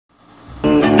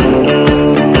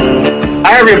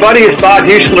everybody, it's Bob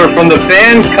Huesler from The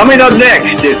Fan. Coming up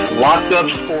next, it's Locked Up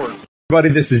Sports. Everybody,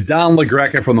 this is Don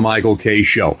LaGreca from The Michael K.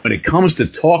 Show. When it comes to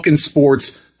talking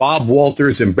sports, Bob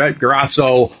Walters and Brett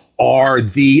Grasso are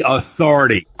the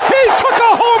authority. He took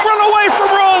a home run away from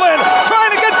Roland,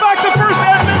 trying to get back to first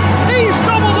Edmonds. He's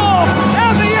doubled off,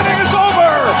 and the inning is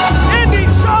over. Andy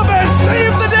Chavez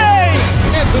saved the day.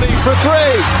 Anthony for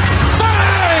three.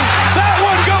 Bang! That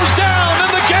one goes down, and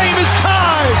the game is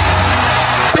tied.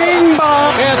 Bing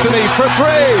bong. Anthony for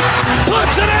three.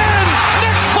 Puts it in.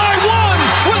 Knicks by one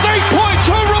with 8.2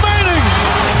 remaining.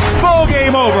 Ball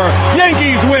game over.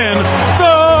 Yankees win.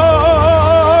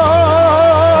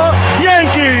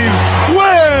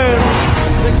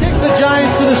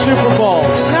 The Super Bowl.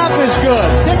 Snap is good.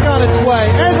 Kick on its way.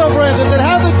 Engelbert, does it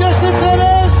have the distance? It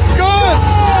is good.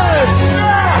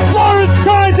 Yeah. Lawrence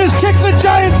Tynes has kicked the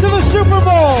Giants to the Super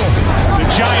Bowl. The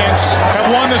Giants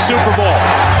have won the Super Bowl.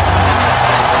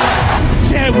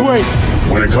 Can't wait.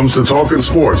 When it comes to talking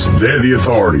sports, they're the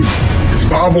authority. It's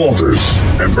Bob Walters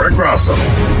and Brett Grasso.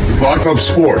 It's Locked Up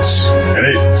Sports, and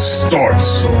it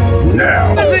starts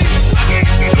now.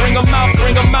 Bring them out,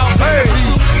 bring them out. Hey.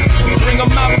 Bring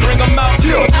them out, bring them out.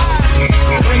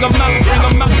 Bring them out, bring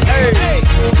them out. Hey,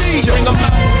 bring them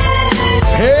out.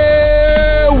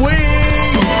 Here we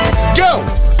go.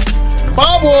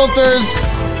 Bob Walters,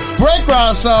 Brett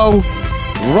Grasso,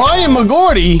 Ryan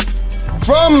Mcgorty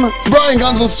from Brian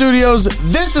Gunzel Studios.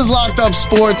 This is Locked Up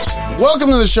Sports. Welcome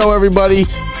to the show, everybody.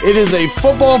 It is a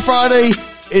football Friday.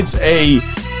 It's a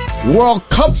World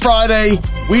Cup Friday.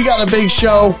 We got a big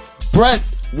show. Brett,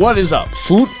 what is up?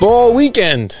 Football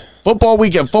weekend. Football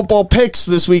weekend, football picks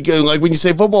this week. Like when you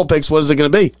say football picks, what is it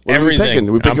going to be? What everything. Are we picking?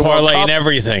 Are we picking I'm parlaying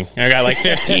everything. I got like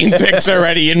 15 picks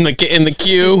already in the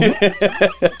queue.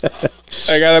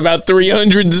 I got about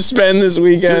 300 to spend this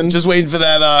weekend. Just waiting for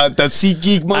that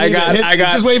SeatGeek money.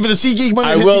 Just waiting for the SeatGeek money.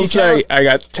 I will say I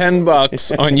got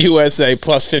 $10 on USA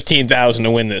plus 15,000 to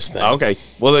win this thing. Okay,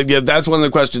 well yeah, that's one of the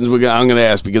questions I'm going to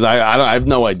ask because I have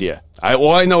no idea.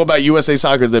 All I know about USA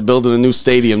Soccer is they're building a new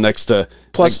stadium next to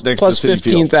plus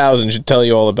 15,000 should tell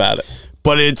you all about it.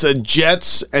 But it's a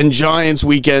Jets and Giants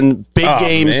weekend. Big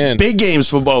games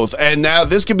for both. And now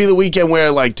this could be the weekend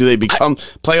where, like, do they become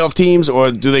playoff teams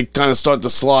or do they kind of start to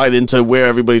slide into where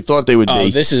everybody thought they would be?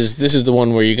 This is the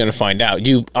one where you're going to find out.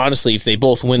 You honestly, if they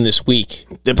both win this week,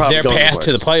 their path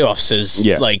to the playoffs is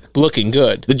like looking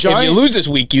good. If you lose this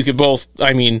week, you could both.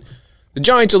 I mean. The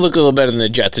Giants will look a little better than the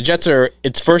Jets. The Jets are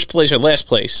it's first place or last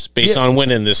place based on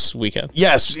winning this weekend.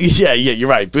 Yes, yeah, you're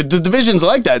right. But the division's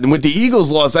like that, and with the Eagles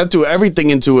loss, that threw everything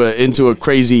into a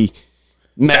crazy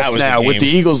mess now. With the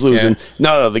Eagles losing,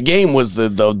 no, the game was the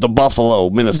Buffalo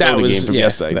Minnesota game from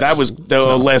yesterday. That was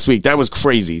last week. That was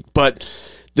crazy. But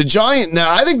the Giants now,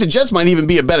 I think the Jets might even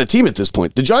be a better team at this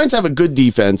point. The Giants have a good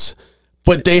defense,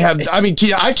 but they have. I mean,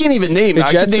 I can't even name.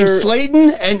 I can name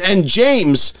Slayton and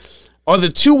James. Are the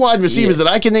two wide receivers that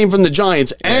I can name from the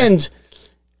Giants, and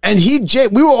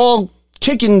we were all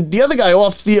kicking the other guy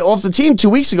off the team 2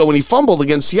 weeks ago when he fumbled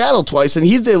against Seattle twice, and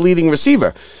he's their leading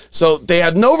receiver. So they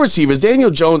have no receivers.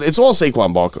 Daniel Jones, it's all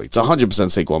Saquon Barkley. It's 100%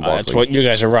 Saquon Barkley. That's what you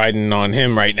guys are riding on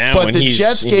him right now. But the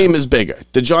Jets game is bigger.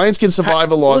 The Giants can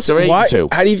survive a loss. They're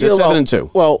 8-2. How do you feel They're about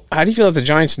 7-2? Well, how do you feel about the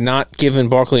Giants not giving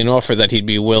Barkley an offer that he'd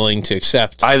be willing to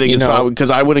accept? I think it's probably because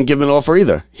I wouldn't give him an offer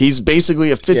either. He's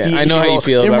basically a 58-year-old. I know how you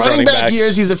feel about running back backs.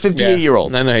 years, he's a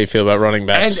 58-year-old. I know how you feel about running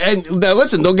backs. And now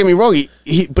listen, don't get me wrong.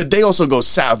 But they also go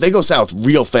south. They go south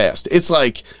real fast. It's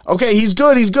like, okay, he's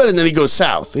good, and then he goes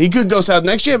south. He could go south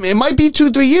next year. It might be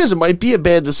 2-3 years. It might be a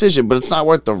bad decision, but it's not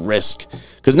worth the risk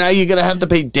because now you're going to have to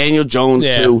pay Daniel Jones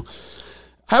too.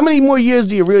 How many more years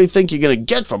do you really think you're going to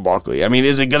get from Barkley? I mean,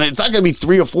 it's not going to be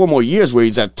 3 or 4 more years where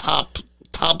he's a top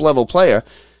level player,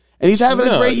 and he's having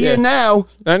a great year now.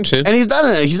 And he's not.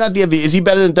 He's not the. Is he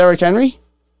better than Derrick Henry?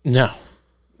 No.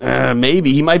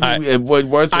 Maybe he might be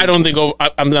worth. I don't think.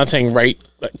 I'm not saying right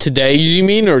today. You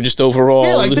mean, or just overall?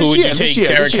 Yeah, like who would you take,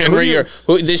 Derrick Henry or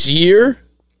this year?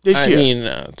 I mean,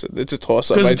 it's a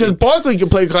toss-up. Because Barkley can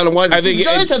play kind of wide. The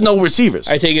Giants have no receivers.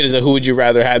 I take it as a who would you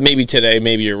rather have? Maybe today,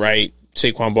 maybe you're right.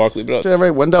 Saquon Barkley. But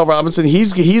right, Wendell Robinson,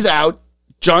 he's out.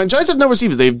 Giants have no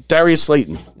receivers. They have Darius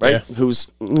Slayton, right? Yeah. Who's,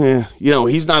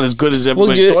 he's not as good as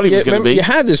everybody thought he was going to be. You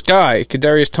had this guy,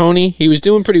 Kadarius Toney. He was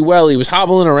doing pretty well. He was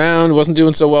hobbling around. Wasn't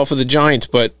doing so well for the Giants,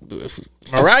 but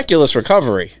miraculous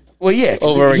recovery. Well, yeah,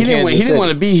 he didn't want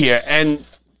to be here, and.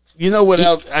 You know what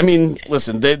else? I mean,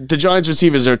 listen, the Giants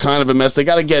receivers are kind of a mess. They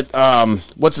got to get,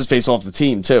 what's his face off the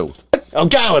team, too. Oh,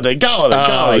 Galladay.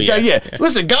 Yeah.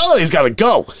 Listen, Galladay's got to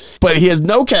go. But he has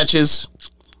no catches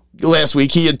last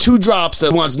week. He had 2 drops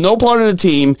that wants no part of the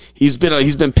team. He's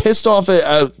been pissed off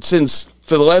since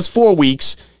for the last 4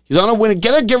 weeks. He's on a win.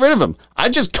 Get rid of him. I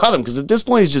just cut him because at this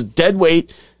point he's just dead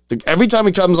weight. Every time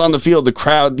he comes on the field, the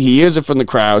crowd, he hears it from the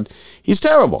crowd. He's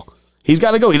terrible. He's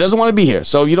got to go. He doesn't want to be here.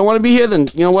 So you don't want to be here, then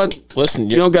you know what? Listen,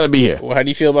 you don't got to be here. Well, how do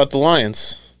you feel about the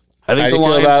Lions? I think the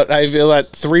Lions. I feel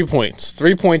about 3 points.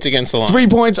 3 points against the Lions. 3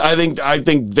 points. I think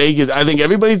Vegas. I think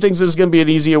everybody thinks this is going to be an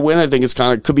easier win. I think it's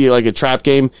could be like a trap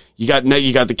game. You got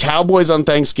the Cowboys on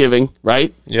Thanksgiving,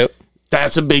 right? Yep.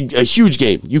 That's a huge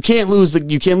game. You can't lose 2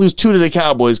 to the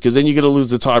Cowboys because then you're going to lose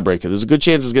the tiebreaker. There's a good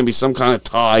chance there's going to be some kind of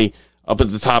tie up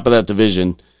at the top of that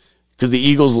division. Because the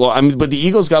Eagles, but the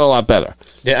Eagles got a lot better.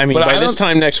 Yeah, I mean, by this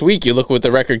time next week, you look what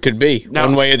the record could be,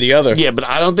 one way or the other. Yeah, but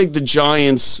I don't think the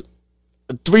Giants,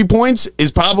 3 points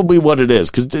is probably what it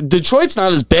is. Because Detroit's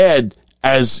not as bad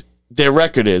as their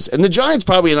record is. And the Giants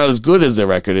probably not as good as their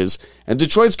record is. And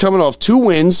Detroit's coming off 2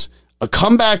 wins, a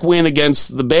comeback win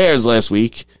against the Bears last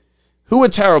week, who are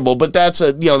terrible, but that's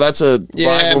a yeah, but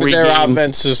their game.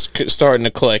 Offense is starting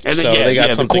to click, and so they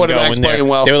got something going there.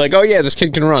 Well. They were like, oh yeah, this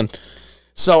kid can run.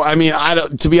 So, I mean,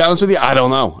 to be honest with you, I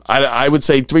don't know. I would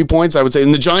say 3 points. I would say,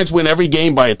 and the Giants win every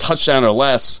game by a touchdown or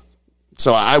less.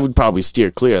 So I would probably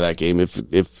steer clear of that game if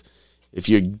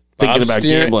you're thinking about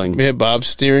gambling. Yeah, Bob's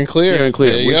steering clear.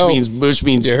 Which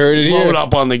means load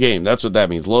up on the game. That's what that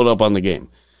means. Load up on the game.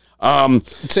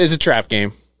 It's a trap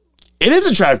game. It is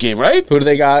a trap game, right? Who do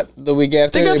they got the week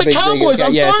after? They got the Cowboys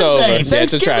on Thursday. It's over. Yeah,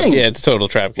 it's a trap. Yeah, it's a total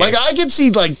trap game. Like I could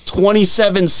see like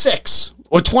 27-6.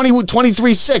 Or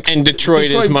 23-6. And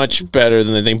Detroit is much better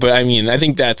than they think. But, I mean, I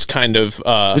think that's kind of...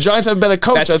 the Giants have a better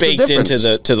coach. That's baked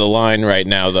into the line right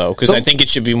now, though. Because I think it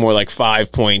should be more like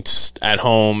 5 points at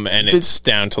home, and it's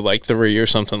down to like 3 or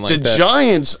something like that. The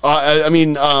Giants,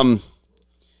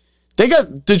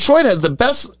 Detroit has the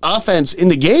best offense in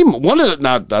the game.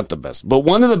 Not the best, but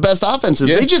one of the best offenses.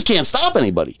 Yeah. They just can't stop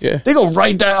anybody. Yeah. They go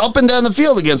right down, up and down the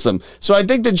field against them. So I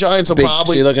think the Giants will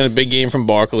probably... So you're looking at a big game from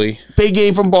Barkley. Big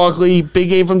game from Barkley, big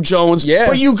game from Jones. Yeah,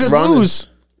 but you could lose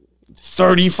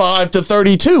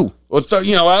 35-32. Or I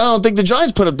don't think the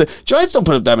Giants don't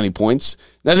put up that many points.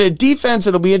 Now their defense,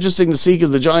 it'll be interesting to see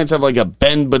because the Giants have like a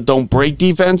bend but don't break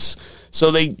defense. So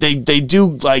they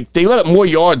do they let up more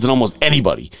yards than almost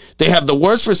anybody. They have the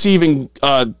worst receiving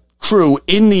crew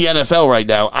in the NFL right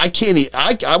now.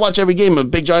 I watch every game. I'm a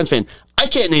big Giants fan. I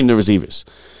can't name the receivers.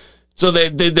 So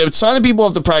they're signing people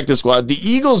off the practice squad. The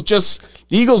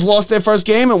Eagles lost their first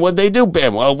game, and what'd they do?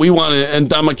 Bam! Well, we wanted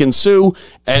Ndamukong Suh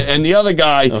and the other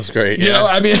guy. That was great.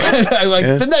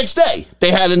 The next day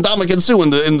they had Ndamukong Suh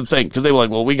in the thing because they were like,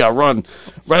 well, we got run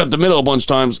right up the middle a bunch of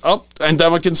times. Oh,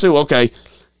 Ndamukong Suh, okay.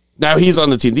 Now he's on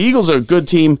the team. The Eagles are a good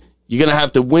team. You're going to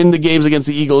have to win the games against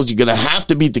the Eagles. You're going to have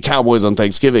to beat the Cowboys on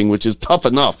Thanksgiving, which is tough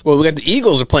enough. Well, we got the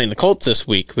Eagles are playing the Colts this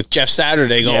week with Jeff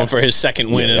Saturday going for his second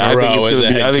win in a row as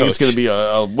a head coach. I think it's going to be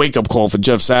a wake-up call for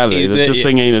Jeff Saturday that this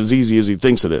thing ain't as easy as he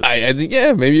thinks it is. I think,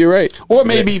 maybe you're right. Or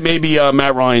maybe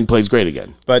Matt Ryan plays great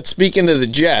again. But speaking of the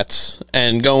Jets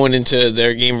and going into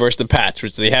their game versus the Pats,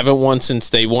 which they haven't won since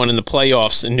they won in the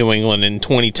playoffs in New England in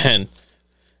 2010.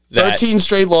 13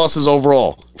 straight losses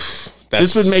overall.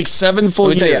 This would make 7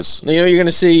 full years. You know what you're going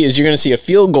to see is a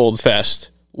field goal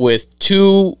fest with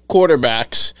 2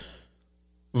 quarterbacks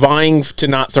vying to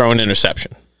not throw an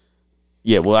interception.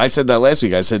 Yeah, well, I said that last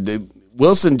week. I said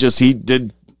Wilson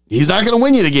he's not going to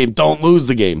win you the game. Don't lose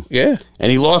the game. Yeah. And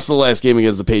he lost the last game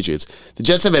against the Patriots. The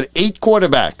Jets have had 8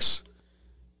 quarterbacks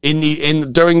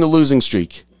during the losing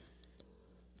streak.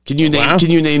 Can you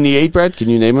name the 8, Brett? Can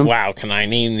you name them? Wow, can I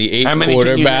name the 8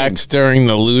 quarterbacks during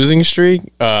the losing streak?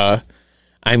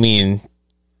 I mean,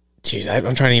 geez,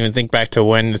 I'm trying to even think back to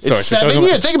when it started. It's 7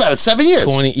 years. Think about it. 7 years.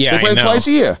 20. Yeah, they play twice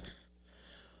a year.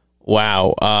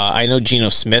 Wow. I know Geno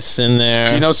Smith's in there.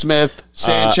 Geno Smith,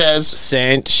 Sanchez.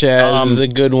 Sanchez is a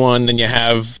good one. Then you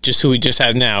have who we just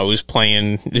have now, who's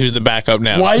the backup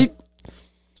now. White?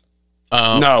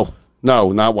 No,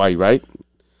 not White, right?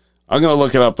 I'm going to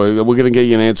look it up. We're going to get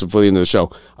you an answer for the end of the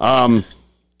show.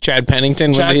 Chad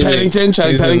Pennington. Chad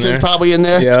Pennington's probably in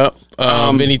there. Yeah.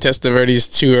 Vinny Testaverde's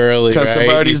too early.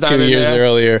 Testaverde 2 years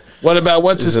earlier. What about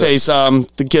what's his face?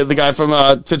 The guy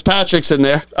from Fitzpatrick's in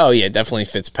there. Oh yeah, definitely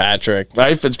Fitzpatrick.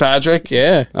 Right, Fitzpatrick.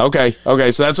 Yeah. Okay.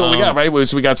 So that's what we got, right?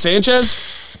 So we got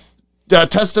Sanchez,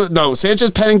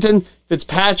 Sanchez, Pennington,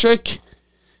 Fitzpatrick.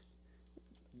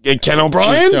 Ken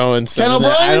O'Brien. Ken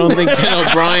O'Brien. I don't think Ken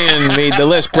O'Brien made the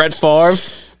list. Brett Favre.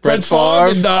 Brett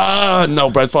Favre?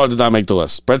 No, Brett Favre did not make the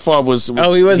list. Brett Favre was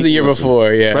he was the year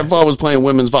before, yeah. Brett Favre was playing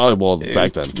women's volleyball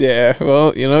back then. Yeah,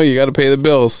 well, you got to pay the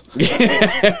bills.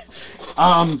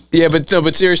 Yeah,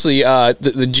 but seriously,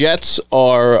 the Jets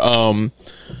are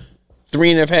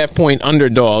 3.5-point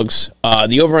underdogs.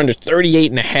 The over-under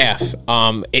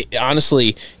 38.5.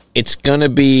 Honestly, it's going to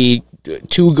be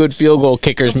two good field goal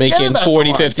kickers making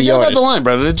 40, 50 yards. Forget about the line,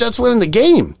 brother. The Jets winning the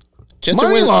game. Jets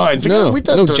are winning.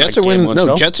 Jets are winning.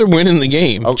 No, Jets are winning the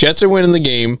game. Okay. Jets are winning the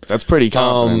game. That's pretty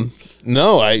confident.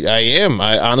 No, I am.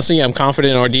 Honestly, I'm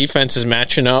confident our defense is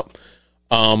matching up.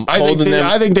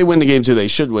 I think they win the game too. They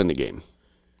should win the game.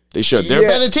 They should. They're a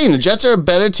better team. The Jets are a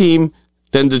better team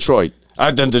than Detroit.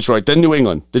 Than New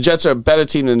England. The Jets are a better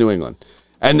team than New England.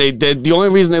 And the only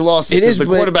reason they lost is because the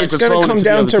quarterback was thrown. It's going to come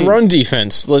down to run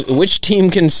defense. Which team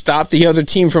can stop the other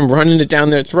team from running it down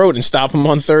their throat and stop them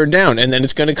on third down? And then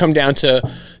it's going to come down to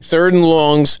third and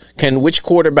longs. Which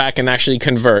quarterback can actually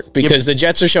convert? Because the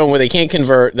Jets are showing where they can't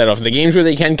convert. That off the games where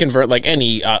they can convert, like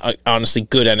any honestly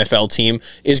good NFL team,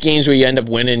 is games where you end up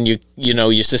winning.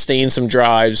 You sustain some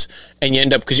drives and you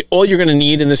end up, because all you're going to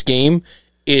need in this game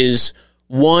is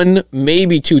 1,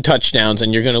 maybe 2 touchdowns,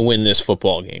 and you're going to win this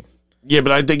football game. Yeah,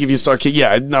 but I think if you start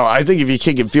I think if you're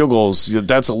kicking field goals,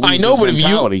 that's a loser's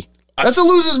mentality. That's a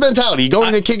loser's mentality. You go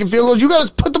in there kicking field goals, you got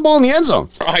to put the ball in the end zone.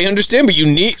 I understand, but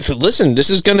listen,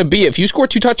 this is going to be, if you score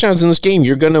 2 touchdowns in this game,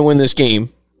 you're going to win this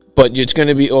game. But it's going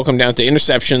to be all come down to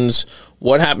interceptions,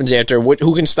 what happens after,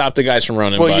 who can stop the guys from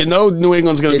running. Well, New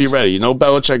England's going to be ready.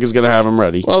 Belichick is going to have them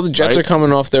ready. Well, the Jets are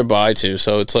coming off their bye, too,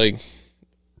 so it's like...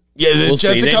 Yeah, the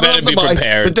Jets are coming off the bye.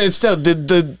 Prepared. But still,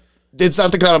 it's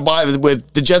not the kind of bye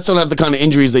with the Jets don't have the kind of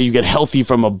injuries that you get healthy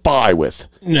from a bye with.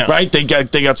 No, right? They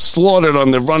got slaughtered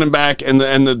on the running back and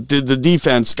the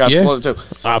defense got slaughtered too.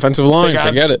 Offensive line,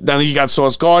 forget it. Then you got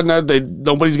Sauce Gardner.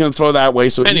 Nobody's going to throw that way.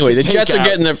 So anyway, the Jets are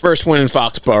getting their first win in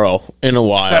Foxborough in a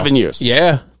while. 7 years.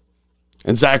 Yeah,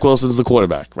 and Zach Wilson's the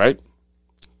quarterback, right?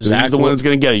 He's the one that's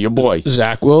going to get it. Your boy,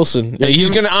 Zach Wilson. Yeah,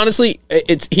 he's going to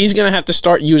he's going to have to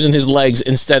start using his legs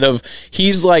instead of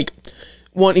he's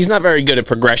not very good at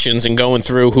progressions and going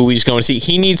through who he's going to see.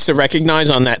 He needs to recognize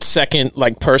on that second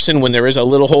person when there is a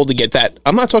little hole to get that.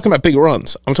 I'm not talking about big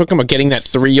runs. I'm talking about getting that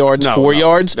 3 yards, 4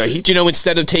 yards. No,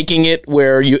 instead of taking it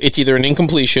where it's either an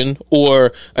incompletion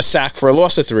or a sack for a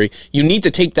loss of 3, you need to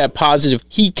take that positive.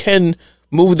 He can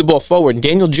move the ball forward. And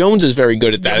Daniel Jones is very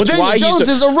good at that. Well, Daniel Jones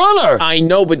is a runner. I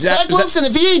know, but Zach Wilson,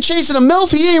 if he ain't chasing a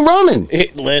MILF, he ain't running.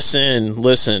 Listen.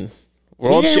 He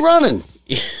ain't running.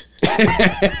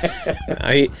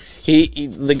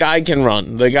 The guy can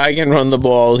run. The guy can run the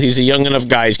ball. He's a young enough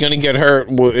guy. He's going to get hurt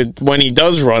when he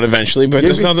does run eventually, but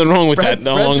there's nothing wrong with that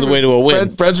along the way to a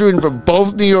win. Fred's rooting for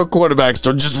both New York quarterbacks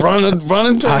to just run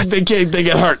until they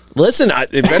get hurt. Listen,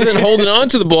 better than holding on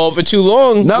to the ball for too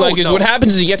long. What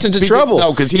happens is he gets into trouble.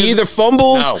 No, because he either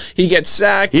fumbles, he gets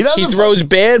sacked, he throws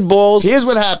bad balls. Here's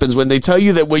what happens when they tell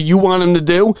you that what you want him to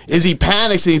do is he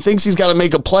panics and he thinks he's got to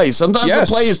make a play. Sometimes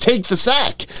the play is take the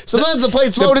sack. Sometimes the play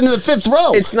throw it into the 5th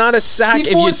row. It's not a sack.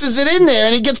 He forces it in there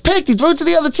and he gets picked. He threw it to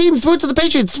the other team. He threw it to the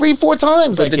Patriots 3-4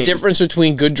 times. But the difference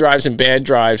between good drives and bad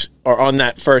drives are on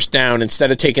that first down,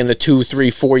 instead of taking the 2, 3,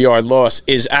 4 yard loss,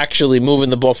 is actually moving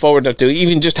the ball forward enough to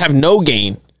even just have no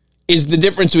gain. Is the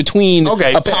difference between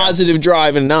a positive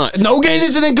drive and not. No gain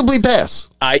is an incomplete pass.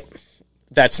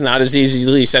 That's not as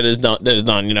easily said as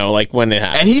done, like when it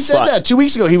happens. And he said that 2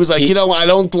 weeks ago. He was like, I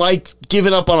don't like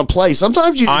giving up on a play.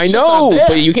 Sometimes I know,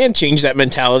 but you can't change that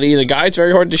mentality. The guy, it's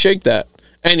very hard to shake that.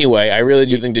 Anyway, I really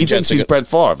do think the Jets. He thinks he's Brett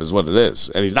Favre is what it is,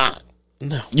 and he's not.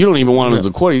 No, you don't even want him as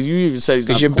a quarterback. You even say he's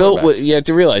not. Because built with. You have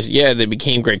to realize, they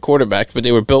became great quarterbacks, but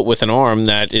they were built with an arm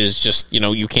that is just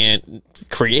you can't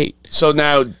create. So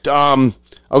now,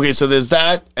 okay, so there's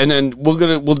that, and then we'll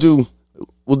do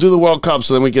the World Cup,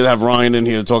 so then we can have Ryan in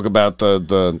here to talk about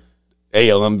the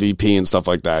AL MVP and stuff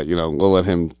like that. We'll let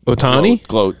him Ohtani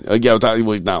gloat.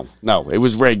 Ohtani. No, it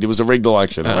was rigged. It was a rigged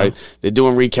election. Right? They're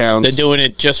doing recounts. They're doing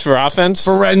it just for offense.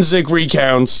 Forensic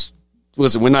recounts.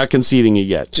 Listen, we're not conceding it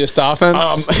yet. Just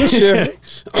offense.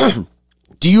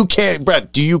 Do you care,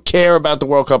 Brett? Do you care about the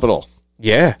World Cup at all?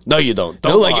 Yeah. No, you don't.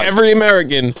 Like every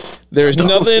American, there's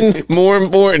nothing more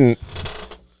important.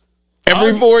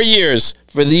 Every 4 years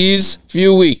for these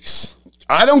few weeks.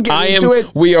 I don't get into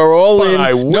it. We are all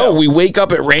in. No, we wake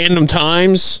up at random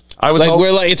times.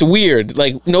 It's weird.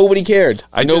 Like nobody cared.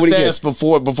 Nobody asked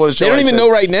before the show. They don't even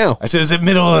know right now. I said, is it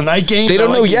middle of the night game? They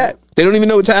don't know yet. They don't even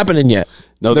know what's happening yet.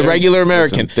 No, the regular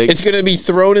American. It's going to be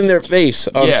thrown in their face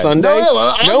on Sunday.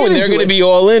 And they're going to be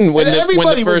all in when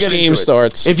the first game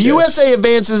starts. If USA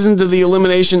advances into the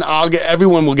elimination,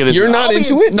 everyone will get into it. You're not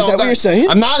into it? Is that what you're saying?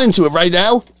 I'm not into it right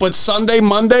now, but Sunday,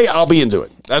 Monday, I'll be into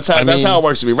it. That's how it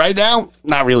works for me. Right now,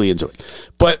 not really into it.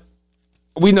 But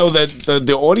we know that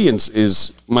the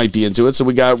audience might be into it. So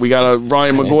we got a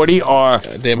Ryan Mcgorty, our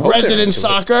resident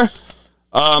soccer.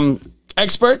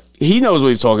 expert. He knows what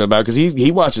he's talking about because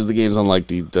he watches the games on like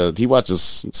he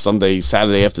watches Sunday,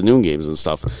 Saturday afternoon games and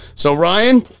stuff. So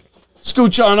Ryan,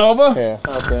 scooch on over. Yeah,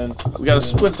 hop in. We got to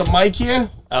split the mic here.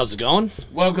 How's it going?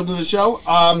 Welcome to the show.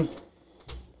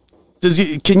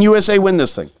 Can USA win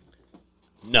this thing?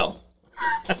 No.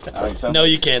 No,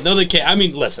 you can't. No, they can't. I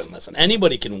mean, listen.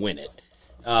 Anybody can win it.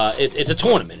 It's a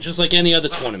tournament, just like any other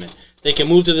tournament. They can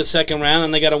move to the second round,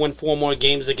 and they got to win 4 more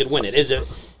games. They could win it. Is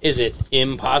it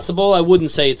impossible? I wouldn't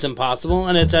say it's impossible.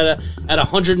 And it's at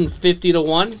 150 to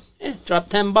 1. Drop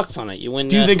 $10 on it. You win.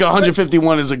 Do you think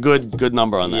 151 is a good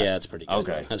number on that? Yeah, it's pretty good.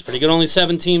 Okay, that's pretty good. Only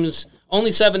 7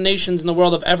 nations in the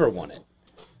world have ever won it.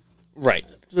 Right.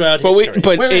 Throughout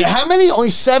history. Wait, how many? Only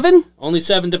 7? Only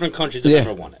 7 different countries have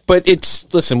ever won it. But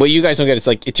listen, what you guys don't get,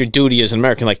 it's your duty as an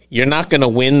American. Like, you're not going to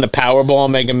win the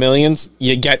Powerball Mega Millions.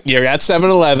 You're at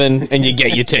 7-Eleven and you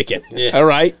get your ticket. Yeah. All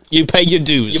right? You pay your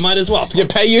dues. You might as well. You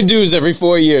pay your dues every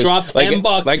 4 years. Drop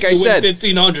 $10. Like I said, win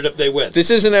 $1,500 if they win. This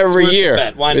isn't every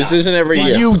year. Why not? This isn't every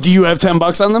year. Do you have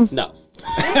 $10 on them? No.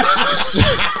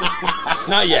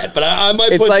 Not yet, but I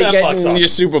might it's put like $10 getting on your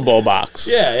Super Bowl box.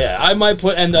 Yeah. I might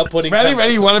end up putting.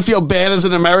 Ready? You want to feel bad as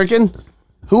an American?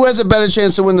 Who has a better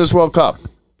chance to win this World Cup?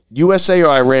 USA or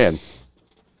Iran?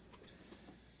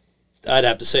 I'd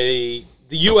have to say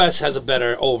the U.S. has a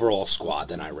better overall squad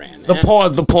than Iran.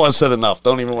 The pause said enough.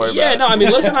 Don't even worry about it. Yeah, no, I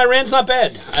mean, listen, Iran's not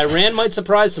bad. Iran might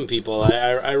surprise some people.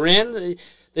 Iran,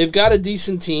 they've got a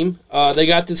decent team. They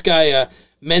got this guy,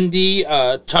 Mendy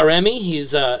Taremi.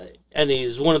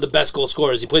 He's one of the best goal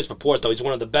scorers. He plays for Porto. He's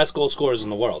one of the best goal scorers in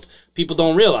the world. People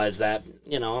don't realize that,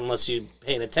 unless you're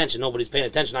paying attention. Nobody's paying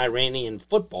attention to Iranian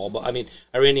football,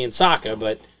 Iranian soccer.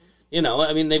 But,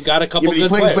 they've got a couple good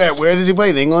players. Where does he play?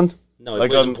 In England? No, he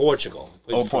plays in Portugal.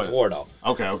 He plays for Porto.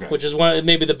 Okay. Which is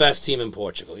maybe the best team in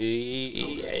Portugal.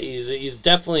 He's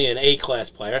definitely an A-class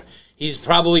player. He's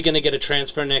probably going to get a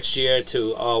transfer next year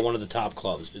to one of the top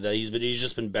clubs. He's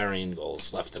just been burying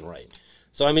goals left and right.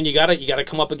 So you got to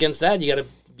come up against that. You got to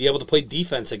be able to play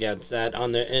defense against that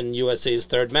in USA's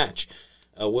third match.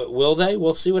 Will they?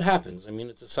 We'll see what happens.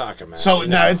 It's a soccer match. So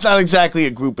now it's not exactly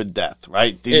a group of death,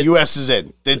 right? The U.S. is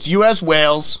in. It's U.S.,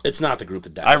 Wales. It's not the group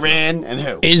of death. Iran and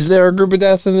who? Is there a group of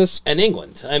death in this? And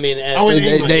England.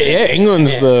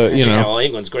 England's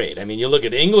England's great. You look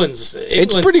at England's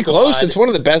it's pretty squad. Close. It's one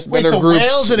of the better groups.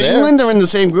 Wales and England are in the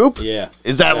same group? Yeah.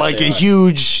 Is that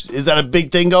is that a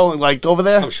big thing going over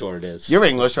there? I'm sure it is. You're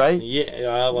English, right? Yeah.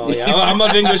 I'm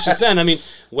of English descent.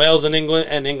 Wales and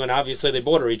England, obviously, they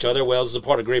border each other. Wales is a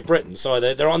part of Great Britain, so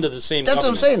they're under the same That's government. what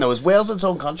I'm saying, though. Is Wales its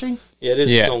own country? Yeah, it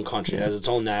is its own country. It has its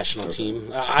own national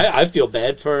team. I feel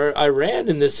bad for Iran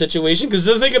in this situation, because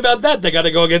the thing about that, they got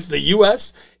to go against the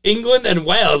U.S., England, and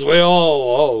Wales.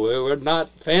 We're not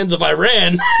fans of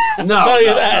Iran. No, tell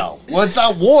you that. No. Well, it's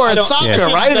not war. It's soccer,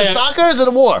 right? It's soccer, or is it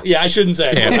a war? Yeah, I shouldn't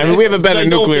say it. Yeah. We have a better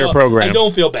nuclear program. I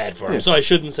don't feel bad for him, so I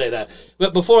shouldn't say that.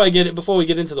 But before we get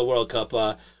into the World Cup,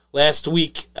 last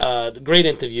week, great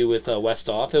interview with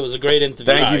Westhoff. It was a great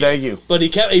interview. Thank you. But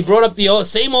he brought up the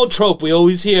same old trope we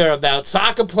always hear about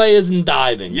soccer players and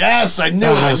diving. Yes, I knew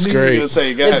it. That's great.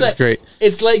 That's great.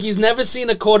 It's like he's never seen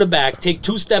a quarterback take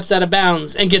 2 steps out of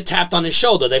bounds and get tapped on his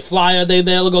shoulder. They fly, or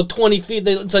they'll go 20 feet.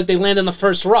 It's like they land in the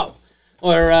first row.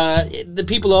 Or the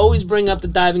people always bring up the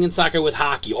diving in soccer with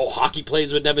hockey. Oh, hockey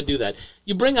players would never do that.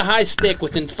 You bring a high stick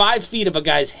within 5 feet of a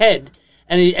guy's head,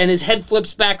 and his head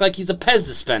flips back like he's a Pez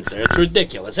dispenser. It's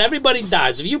ridiculous. Everybody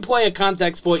dives. If you play a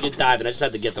contact sport, you dive. And I just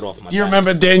had to get that off my back. You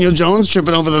remember Daniel Jones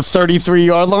tripping over the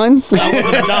 33-yard line? That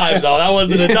wasn't a dive, though. That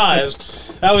wasn't a dive.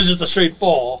 That was just a straight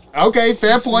fall. Okay,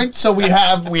 fair point. So we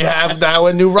have now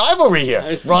a new rivalry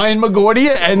here. Ryan Mcgorty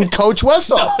and Coach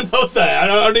Westhoff. No, I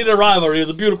don't need a rivalry. It was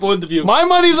a beautiful interview. My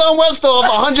money's on Westhoff,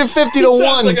 150 to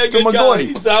 1 to Mcgorty.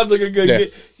 He sounds like a good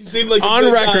guy. He seemed like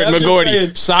on record,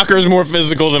 Mcgorty, soccer is more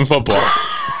physical than football.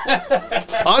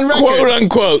 On record. Quote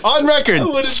unquote. On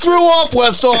record. Screw off,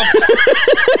 Westhoff.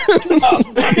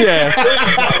 Yeah.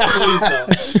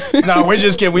 No, we're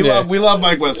just kidding. We love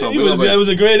Mike Westhoff. It was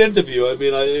a great interview.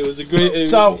 It was a great.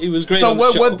 He was great. So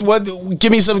what?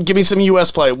 Give me some U.S.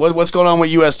 play. What's going on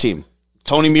with U.S. team?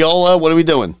 Tony Meola, what are we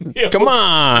doing? Come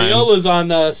on. Meola's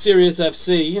on Sirius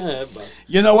FC.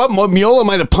 You know what? Meola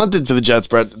might have punted to the Jets,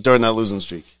 Brett, during that losing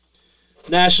streak.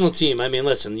 National team.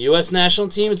 Listen, the U.S. national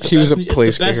team, it's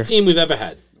the best team we've ever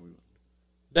had.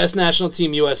 Best national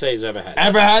team USA's ever had.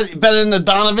 Ever had? Better than the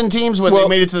Donovan teams when they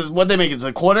made it to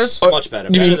the quarters? Much better.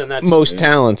 Better than that. Most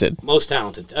talented. Most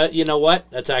talented. You know what?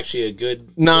 That's actually a good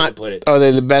way to put it. Are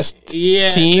they the best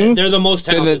team? They're the most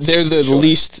talented. They're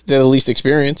the least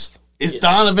experienced. Is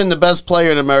Donovan the best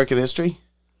player in American history?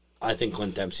 I think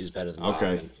Clint Dempsey's better than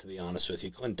Donovan, to be honest with you.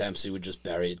 Clint Dempsey would just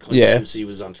bury it. Clint Dempsey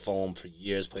was on Fulham for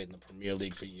years, played in the Premier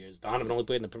League for years. Donovan only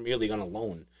played in the Premier League on a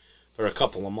loan for a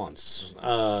couple of months.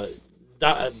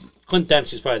 Clint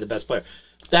Dempsey's probably the best player.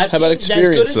 How about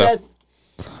experience, though?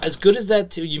 As good as that,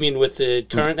 too? You mean with the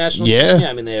current national team? Yeah,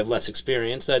 I mean, they have less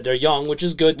experience. They're young, which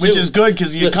is good, too. Which is good,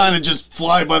 because you kind of just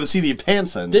fly by the seat of your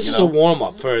pants then. This is a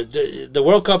warm-up for the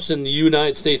World Cup's in the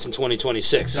United States in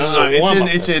 2026.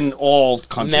 It's in all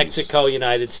countries. Mexico,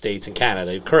 United States, and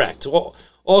Canada. Correct.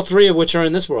 All three of which are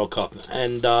in this World Cup.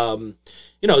 And, the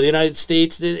United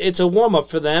States, it's a warm-up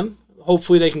for them.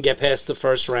 Hopefully they can get past the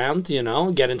first round,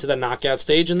 get into the knockout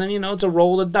stage, and then, it's a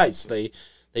roll of dice. They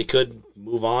could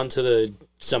move on to the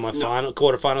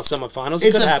quarterfinals, semifinals.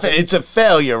 It's a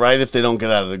failure, right, if they don't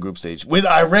get out of the group stage. With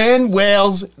Iran,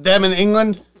 Wales, them, and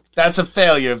England, that's a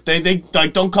failure. If they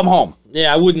don't come home.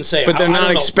 Yeah, I wouldn't say. But they're not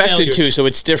expected to, so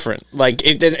it's different. Like,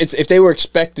 if they were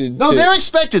expected No, they're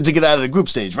expected to get out of the group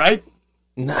stage, right?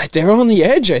 Nah, they're on the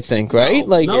edge, I think, right?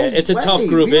 It's a tough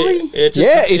group. Really?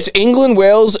 It's England,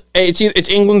 Wales. It's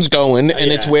England's going,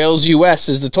 and it's Wales, U.S.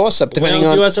 is the toss-up, depending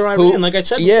on U.S. or Iran. Like I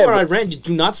said before, Iran, you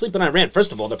do not sleep on Iran.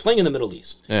 First of all, they're playing in the Middle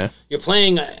East. Yeah. You're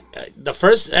playing the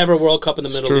first ever World Cup in the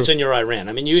Middle East, and you're Iran.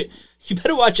 I mean, you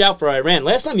better watch out for Iran.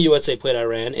 Last time USA played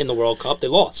Iran in the World Cup, they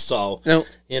lost. So,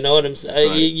 you know what I'm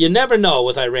saying? You never know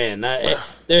with Iran.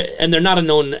 They're not a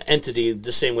known entity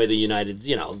the same way the United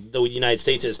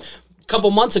States is.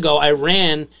 Couple months ago,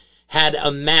 Iran had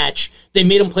a match. They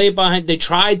made them play it behind. They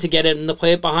tried to get him to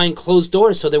play it behind closed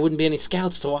doors, so there wouldn't be any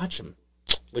scouts to watch them.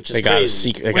 Which is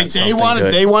crazy. They got a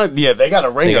ringer. They got a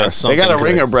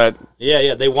ringer, Brett.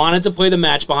 Yeah. They wanted to play the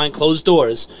match behind closed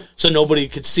doors, so nobody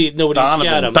could see. Nobody could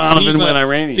scout them. Donovan went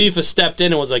Iranian. FIFA stepped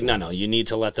in and was like, "No, you need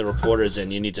to let the reporters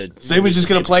in. You need to." So they were just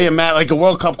going to play a match, like a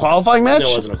World Cup qualifying match.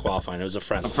 No, it wasn't a qualifying. It was a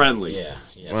friendly. A friendly. Yeah.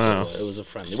 Wow. So it was a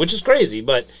friendly, which is crazy,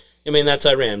 but I mean that's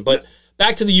Iran, but.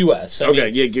 Back to the U.S.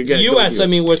 The U.S., I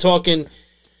mean, we're talking,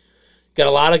 got a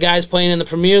lot of guys playing in the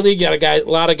Premier League, got a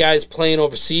lot of guys playing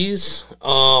overseas. Who's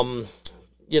our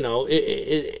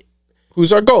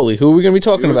goalie? Who are we going to be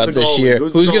talking about this year?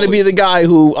 Who's going to be the guy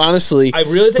who, honestly... I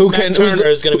really think Matt Turner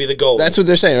is going to be the goalie. That's what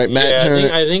they're saying, right? Matt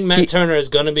Turner. I think Matt Turner is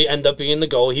going to end up being the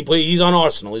goalie. He's on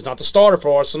Arsenal. He's not the starter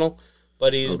for Arsenal,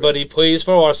 but he plays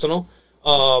for Arsenal.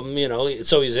 So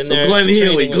he's in there. Glenn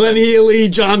Healy,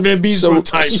 John Van Beesbrook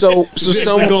type. So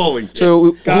goalie.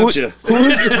 So gotcha.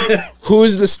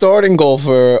 Who's the starting goal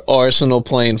for Arsenal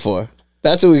playing for?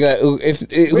 That's what we got. We got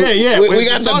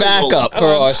the backup for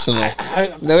Arsenal.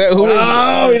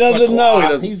 He doesn't know.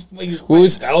 I'm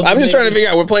just trying to figure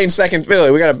out. We're playing second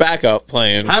fiddle. We got a backup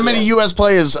playing. How many U.S.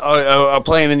 players are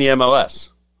playing in the MLS?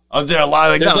 Oh, there a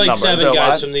lot. There's like 7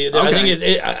 guys from the.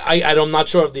 Okay. I think I'm not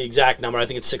sure of the exact number. I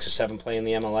think it's 6 or 7 playing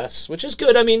the MLS, which is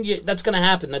good. I mean, that's going to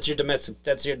happen. That's your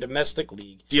domestic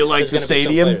league. Do you like the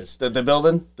stadium that they're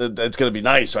building? It's going to be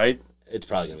nice, right? It's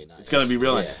probably going to be nice. It's going to be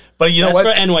really nice. But you know what?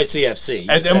 For NYCFC.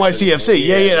 At NYCFC,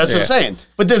 yeah, that's what I'm saying.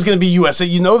 But there's going to be USA.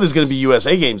 There's going to be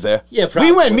USA games there. Yeah,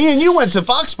 probably. Me and you went to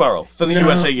Foxborough for the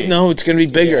USA game. No, it's going to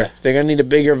be bigger. Yeah. They're going to need a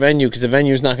bigger venue because the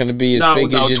venue's not going to be as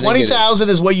big as you think 20,000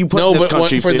 is what you put in this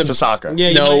country for soccer.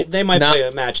 Yeah, they might play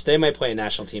a match. They might play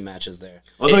national team matches there.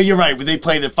 Although you're right, they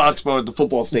played at Foxborough at the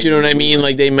football stadium. Do you know what I mean?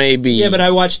 Like they may be. Yeah, but I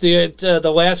watched the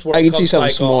last World Cup cycle. I can see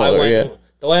something smaller.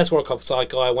 The last World Cup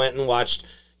cycle, I went and watched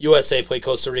USA play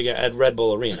Costa Rica at Red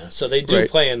Bull Arena, so they do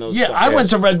play in those. Yeah, I went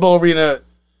to Red Bull Arena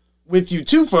with you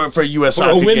too for a U.S.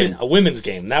 soccer game. A women's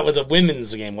game. That was a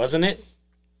women's game, wasn't it?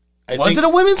 Was it a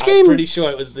women's game? I'm pretty sure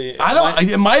it was the.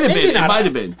 It might have been. It might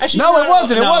have been. Actually, no, it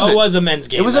wasn't. It wasn't. It was a men's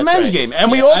game. It was a men's game,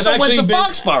 and we also went to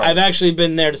Foxborough. I've actually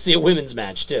been there to see a women's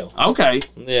match too. Okay.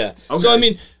 Yeah. Okay. So I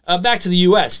mean, back to the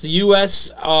U.S. The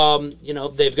U.S.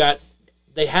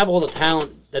 They have all the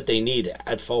talent that they need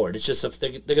at forward. It's just if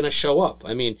they're going to show up.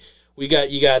 I mean. You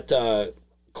got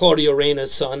Claudio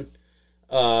Reyna's son,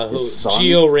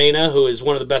 Gio Reyna, who is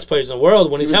one of the best players in the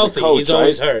world. When he's healthy, he's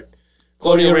always hurt.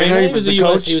 Claudio Reyna, he was the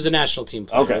coach. He was a national team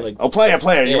player. Okay,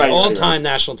 player. You're right. All-time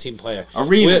national team player.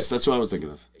 Arenas, that's what I was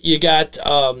thinking of. You got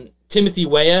Timothy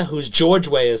Weah, who's George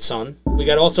Weah's son. We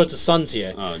got all sorts of sons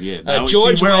here. Oh, yeah.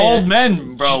 We're old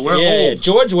men, bro. We're old. Yeah.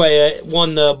 George Weah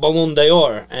won the Ballon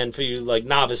d'Or, and for you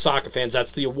novice soccer fans,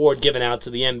 that's the award given out to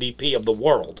the MVP of the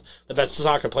world, the best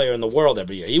soccer player in the world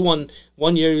every year. He won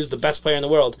one year, he was the best player in the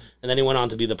world, and then he went on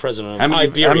to be the president of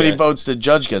Iberia. How many votes did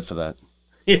Judge get for that?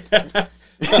 Yeah.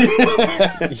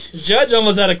 Judge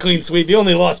almost had a clean sweep. He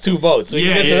only lost 2 votes. We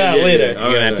can get to that later. You're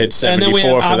going to have to hit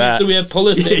 74 for that. So we have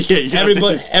Pulisic.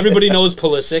 Everybody knows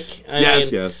Pulisic.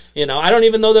 Yes. I don't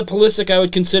even know that Pulisic I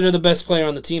would consider the best player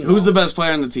on the team. Who's the best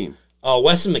player on the team?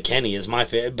 Weston McKennie is my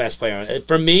best player.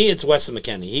 For me, it's Weston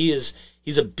McKennie.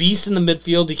 He's a beast in the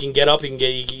midfield. He can get up.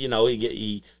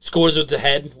 He scores with the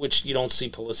head, which you don't see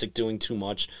Pulisic doing too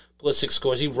much. Pulisic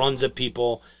scores. He runs at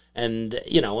people, and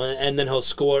then he'll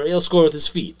score. He'll score with his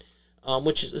feet,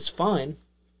 which is fine.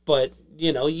 But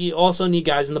you also need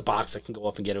guys in the box that can go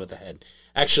up and get it with the head.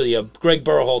 Actually, Greg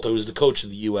Berhalter, who's the coach of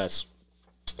the U.S.,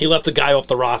 he left a guy off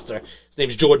the roster. His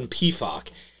name's Jordan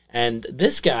Pefok, and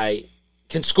this guy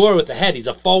can score with the head. He's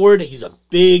a forward. He's a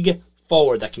big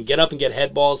forward that can get up and get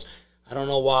head balls. I don't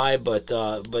know why, but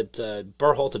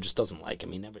Berhalter just doesn't like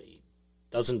him. He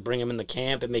doesn't bring him in the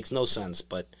camp. It makes no sense.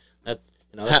 But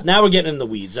now we're getting in the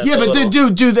weeds. That's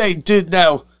but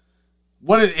now?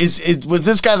 What was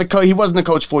this guy the coach? He wasn't the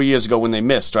coach 4 years ago when they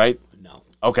missed, right? No.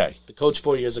 Okay. The coach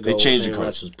 4 years ago. They changed the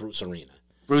coach. Was Bruce Arena.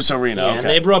 Okay. And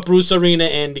they brought Bruce Arena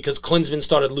in because Klinsmann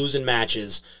started losing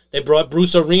matches. They brought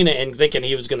Bruce Arena in thinking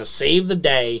he was going to save the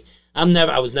day.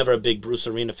 I was never a big Bruce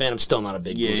Arena fan. I'm still not a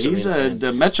big Bruce Arena fan. He's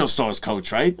the Metro Stars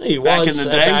coach, right? He was. Back in the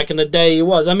day? Back in the day, he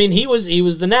was. I mean, he was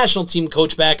the national team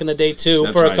coach back in the day,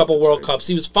 too, for a couple World Cups.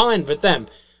 He was fine with them.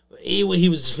 He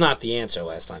was just not the answer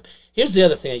last time. Here's the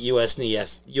other thing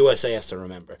that USA has to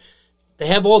remember. They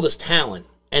have all this talent,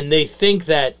 and they think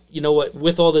that,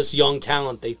 with all this young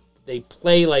talent, they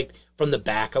play like from the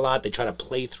back a lot. They try to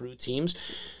play through teams.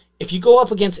 If you go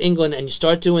up against England and you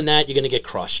start doing that, you're going to get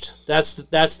crushed. That's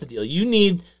the deal. You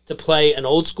need to play an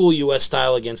old school U.S.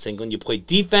 style against England. You play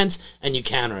defense and you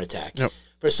counterattack. Yep.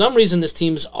 For some reason, this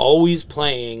team's always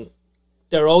playing.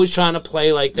 They're always trying to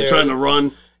play like they're trying to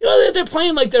run. They're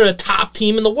playing like they're a top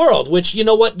team in the world, which, you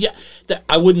know what? Yeah,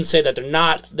 I wouldn't say that they're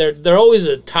not. They're always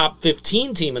a top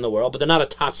 15 team in the world, but they're not a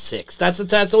top 6. That's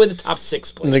the way the top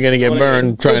 6 play. They're going to get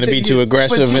burned trying to be too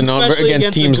aggressive, and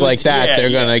against teams like that, they're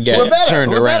going to get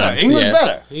turned around. Better. England's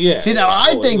better. Yeah. See, now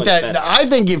I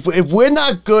think if we're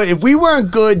not good, if we weren't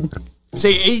good,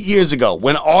 say 8 years ago,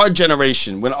 when our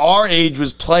generation, when our age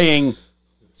was playing,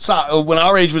 when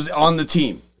our age was on the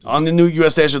team, on the new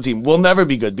U.S. national team, we'll never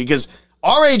be good because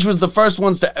our age was the first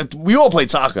ones to... We all played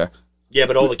soccer. Yeah,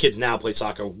 but all the kids now play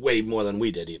soccer way more than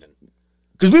we did, even.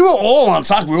 Because we were all on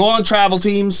soccer. We were all on travel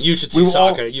teams. You should see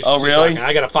soccer. Really? Soccer.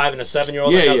 I got a 5 and a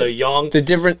 7-year-old. Yeah, they're young.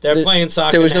 They're playing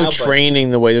soccer. There was no training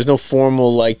the way. There's no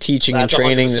formal teaching and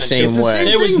training the same way.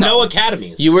 There was no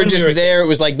academies. You were just there. It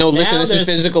was like, no, listen, this is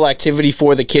physical activity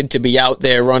for the kid to be out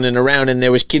there running around. And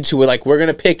there was kids who were like, we're going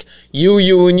to pick you,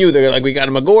 and you. They're like, we got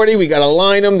a Mcgorty. We got to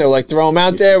line them. They're like, throw them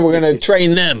out there. We're going to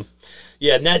train them.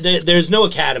 Yeah, there's no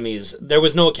academies. There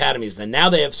was no academies then.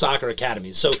 Now they have soccer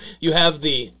academies. So you have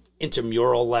the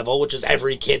intramural level, which is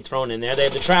every kid thrown in there. They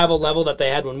have the travel level that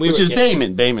they had when we were kids. Which is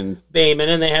Bayman.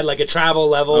 And they had like a travel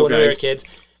level when we were kids.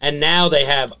 And now they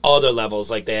have other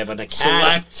levels, like they have an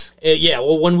academy. Select?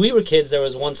 Well, when we were kids, there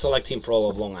was one select team for all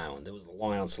of Long Island. There was the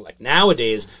Long Island Select.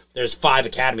 Nowadays, there's 5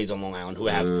 academies on Long Island who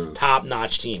have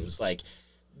top-notch teams. Like,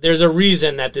 there's a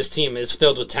reason that this team is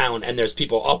filled with talent, and there's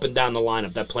people up and down the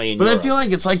lineup that play in Europe. I feel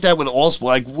like it's like that with all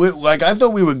sports. Like I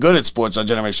thought we were good at sports, our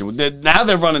generation. Now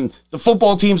they're running, the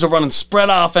football teams are running spread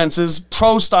offenses,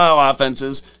 pro-style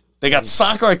offenses. They got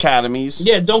soccer academies.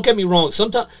 Yeah, don't get me wrong.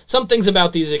 Some things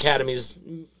about these academies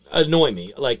annoy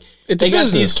me. Like, they got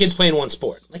these kids playing one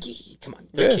sport. Like, come on,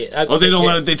 they're kids. They don't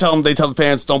let it. They tell the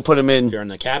parents, don't put them in. You're in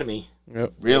the academy.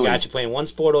 Yep. Really? They got you playing one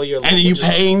sport all year long. And are you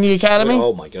paying the academy?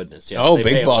 Oh, my goodness. Yes, oh,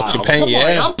 big bucks. You're paying,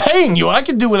 I'm paying you. I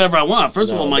can do whatever I want.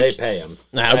 First of all, they pay them.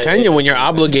 Now, how can you when you're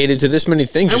obligated to this many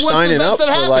things? You're signing up for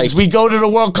like... We go to the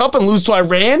World Cup and lose to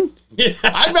Iran? Yeah.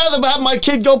 I'd rather have my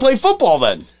kid go play football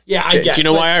then. Yeah, I guess. Do you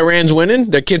know why Iran's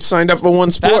winning? Their kids signed up for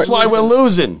one sport. That's why we're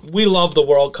losing. We love the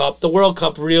World Cup. The World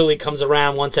Cup really comes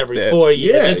around once every 4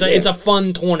 years. It's a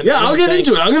fun tournament. Yeah, I'll get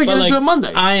into it. I'm going to get into it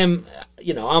Monday.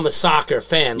 I'm a soccer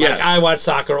fan. Like, I watch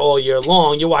soccer all year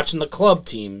long. You're watching the club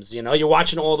teams. You're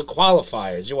watching all the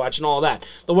qualifiers. You're watching all that.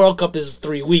 The World Cup is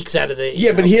 3 weeks out of the...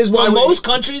 Yeah, but here's why... In most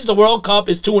countries, the World Cup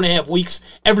is 2.5 weeks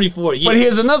every 4 years. But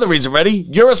here's another reason. Ready?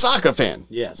 You're a soccer fan.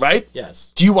 Yes. Right?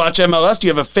 Yes. Do you watch MLS? Do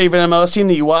you have a favorite MLS team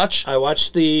that you watch? I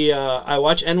watch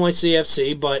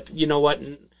NYCFC, but you know what?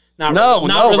 Not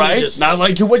right? Not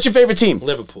like you. What's your favorite team?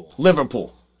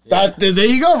 Liverpool. Yeah. There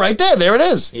you go, right there. There it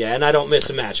is. Yeah, and I don't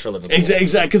miss a match for Liverpool.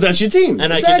 Exactly, because that's your team.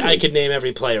 And I could name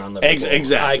every player on Liverpool.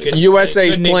 Exactly.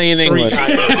 USA's playing England.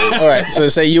 All right, so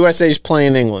say USA's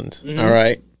playing England. Mm-hmm. All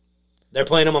right. They're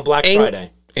playing them on Black Friday.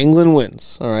 England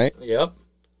wins. All right. Yep.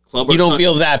 You don't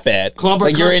feel that bad. Club or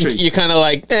like country? You're kind of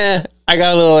like, I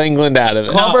got a little England out of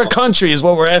it. Club or country is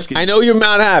what we're asking. I know you're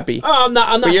not happy. Oh, I'm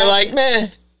not. But you're like, meh.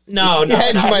 No.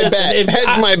 Hedge my bet.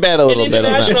 Hedge my bet a little bit.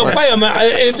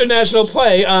 International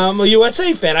play. I'm a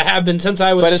USA fan. I have been since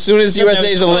I was. But as soon as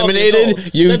USA is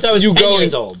eliminated, you go.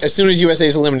 Years old. As soon as USA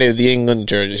is eliminated, the England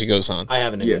jersey goes on. I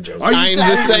have an England jersey. I'm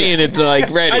just saying it's like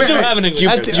ready. I do have an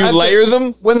England jersey. Do you layer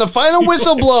them? When the final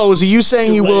whistle blows, are you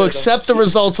saying you will accept the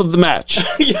results of the match?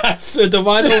 Yes. With the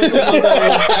final whistle blows, I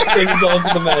will accept the results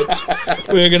of the match.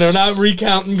 We're gonna not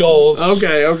recounting goals.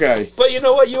 Okay. But you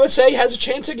know what? USA has a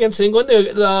chance against England.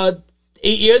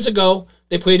 8 years ago,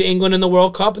 they played England in the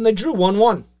World Cup and they drew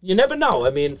 1-1. You never know. I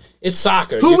mean, it's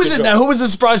soccer. Who was it now? Who was the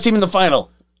surprise team in the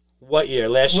final? What year?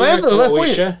 Last year?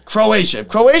 Croatia? Croatia. If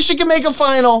Croatia can make a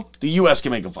final, the U.S.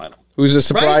 can make a final. Who's the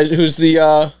surprise? Right? Who's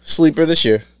the sleeper this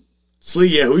year?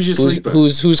 Who's your sleeper?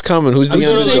 Who's coming? Who's the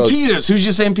underdog? St. Peters. Who's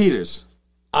your St. Peters?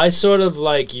 I sort of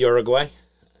like Uruguay.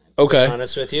 Okay. To be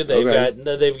honest with you,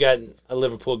 they've got a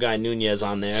Liverpool guy, Nunez,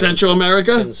 on there. Central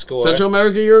America? Central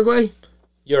America, Uruguay?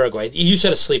 Uruguay. You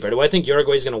said a sleeper. Do I think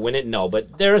Uruguay's going to win it? No,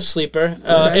 but they're a sleeper.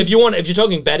 If you're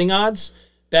talking betting odds,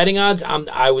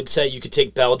 I would say you could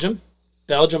take Belgium.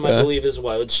 Belgium, I believe, is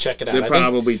what. Let's check it out. They're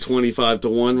probably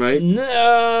 25-1, right?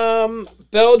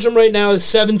 Belgium right now is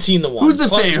 17-1. Who's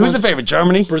the favorite?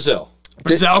 Germany? Brazil.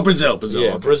 Brazil. Yeah,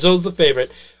 okay. Brazil's the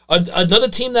favorite. Another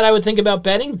team that I would think about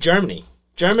betting, Germany.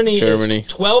 Germany is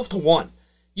 12-1.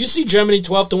 You see Germany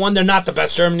 12-1. They're not the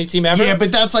best Germany team ever. Yeah,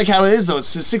 but that's like how it is, though. It's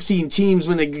 16 teams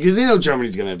because they know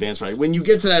Germany's going to advance, right? When you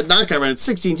get to that knockout round, it's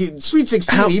 16 teams. Sweet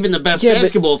 16, even the best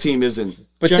basketball team isn't.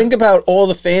 But think about all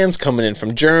the fans coming in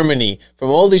from Germany,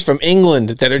 from England,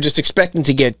 that are just expecting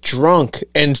to get drunk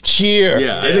and cheer.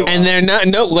 Yeah, and they're not.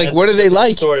 No, like, what are they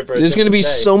like? There's going to be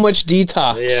so much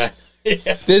detox. Yeah.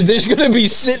 There's going to be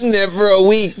sitting there for a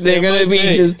week. They're going to be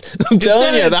just. I'm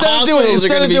telling you, the hospitals are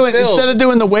going to be filled. Instead of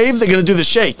doing the wave, they're going to do the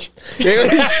shake. They're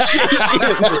going to shake.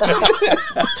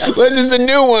 What's just a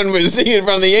new one we're seeing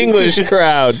from the English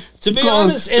crowd? To be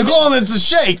honest, they're calling it the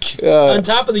shake. On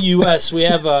top of the U.S., we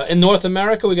have in North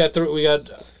America we have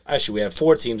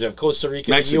 4 teams. We have Costa Rica,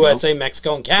 Mexico. USA,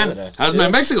 Mexico, and Canada.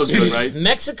 Mexico's good, right?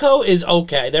 Mexico is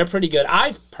okay. They're pretty good.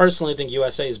 I personally think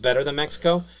USA is better than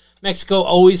Mexico. Mexico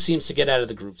always seems to get out of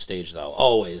the group stage, though.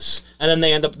 Always. And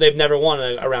then they've never won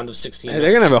a round of 16. They're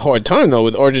going to have a hard time, though,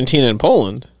 with Argentina and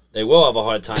Poland. They will have a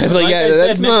hard time.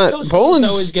 That's not...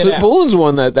 Poland's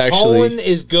one that actually... Poland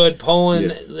is good.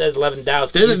 Poland has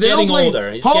Lewandowski. He's getting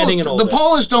older. The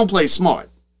Polish don't play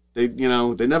smart. They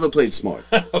never played smart.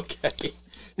 Okay.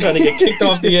 Trying to get kicked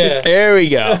off the air. There we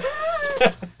go.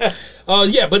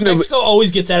 But Mexico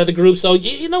always gets out of the group, so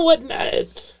you know what...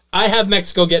 I have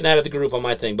Mexico getting out of the group on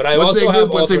my thing, but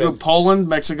what's the group? Poland,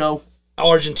 Mexico,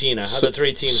 Argentina. The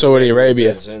 3 teams. Saudi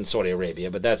Arabia. And Saudi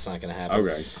Arabia, but that's not going to happen.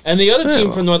 Okay. And the other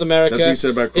team from North America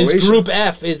is Group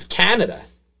F, is Canada.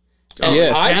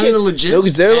 Is Canada legit?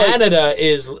 No, Canada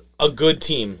is a good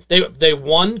team. They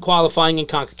won qualifying in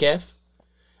CONCACAF.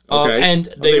 Okay. And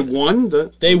they won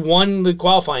the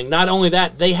qualifying. Not only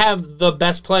that, they have the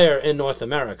best player in North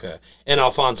America, in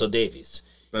Alphonso Davies.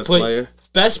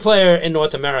 Best player in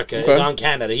North America is on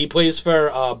Canada. He plays for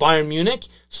Bayern Munich,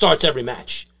 starts every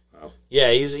match. Wow.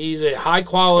 Yeah, he's a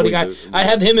high-quality guy. I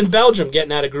have him in Belgium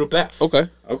getting out of Group F. Okay.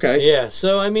 Yeah,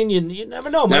 so, I mean, you never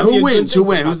know. Now, who wins?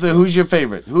 Who's your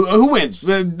favorite? Who wins?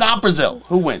 Not Brazil.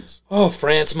 Who wins? Oh,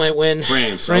 France might win.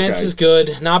 France is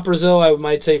good. Not Brazil, I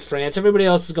might say France. Everybody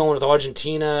else is going with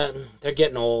Argentina. They're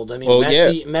getting old. I mean,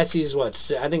 Messi's what?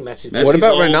 I think Messi's... What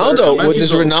about Ronaldo?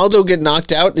 Does Ronaldo get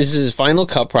knocked out? This is his final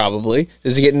cup, probably.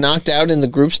 Does he get knocked out in the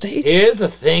group stage? Here's the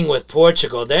thing with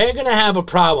Portugal. They're going to have a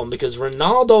problem because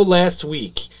Ronaldo last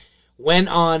week...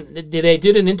 They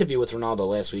did an interview with Ronaldo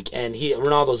last week, and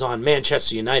Ronaldo's on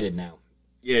Manchester United now.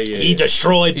 He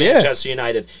destroyed Manchester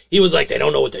United. He was like, they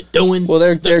don't know what they're doing. Well,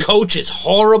 the coach is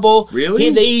horrible.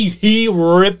 Really? He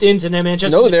ripped into their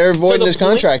Manchester. No, they're avoiding his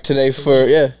contract today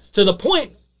to the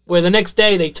point where the next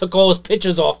day they took all his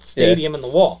pictures off the stadium and the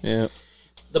wall. Yeah.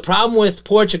 The problem with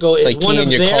Portugal is one of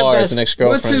their best.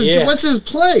 What's his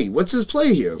play? What's his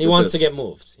play here? He wants to get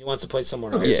moved. He wants to play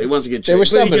somewhere else. So he wants to get traded.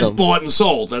 He gets bought and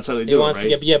sold. That's how they do it,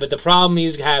 right? But the problem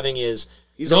he's having is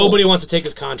nobody wants to take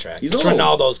his contract. It's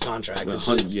Ronaldo's contract. It's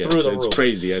through the roof. It's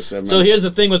crazy. So here's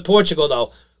the thing with Portugal,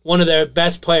 though. One of their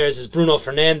best players is Bruno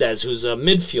Fernandes, who's a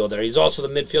midfielder. He's also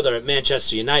the midfielder at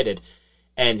Manchester United.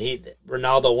 And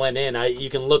Ronaldo went in. You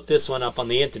can look this one up on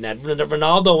the internet.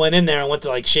 Ronaldo went in there and went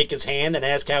to shake his hand and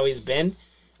ask how he's been.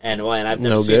 And I've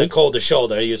never seen a colder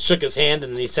shoulder. He shook his hand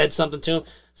and he said something to him.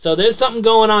 So there's something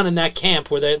going on in that camp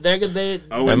where they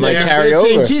might carry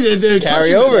over.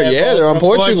 Carry over, yeah. They're on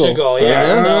Portugal.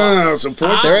 Yeah. So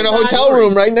they're in a hotel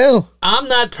room right now. I'm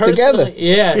not personally. Together.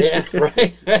 Yeah,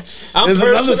 right. There's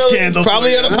another scandal.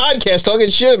 Probably on a podcast talking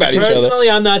shit about each other. Personally,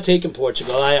 I'm not taking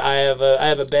Portugal. I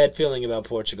have a bad feeling about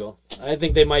Portugal. I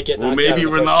think they might get knocked out. Well, maybe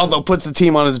Ronaldo puts the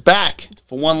team on his back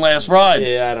for one last ride.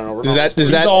 Yeah, I don't know.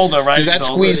 He's older, right? Does that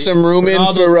squeeze some room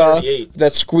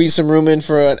in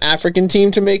for an African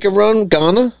team to make a run?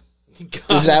 Ghana?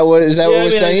 Is that what we're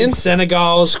saying?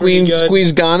 Senegal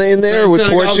squeeze Ghana in there with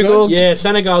Portugal. Good? Yeah,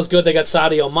 Senegal's good. They got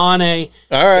Sadio Mane.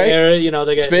 All right,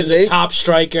 they got a top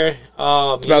striker.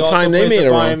 About time they made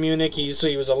a run. Bayern Munich. He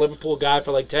was a Liverpool guy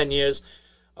for like 10 years.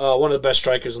 One of the best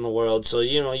strikers in the world. So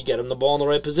you get him the ball in the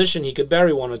right position, he could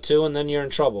bury one or two, and then you're in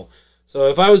trouble. So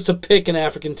if I was to pick an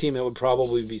African team, it would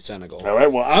probably be Senegal. All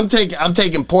right. Well, I'm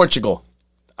taking Portugal.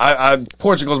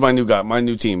 Portugal's my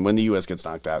new team when the U.S. gets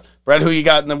knocked out. Brett, who you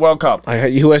got in the World Cup? I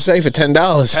got USA for $10.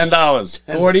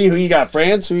 $10. 40. Who you got?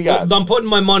 France? Who you got? Well, I'm putting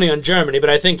my money on Germany, but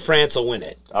I think France will win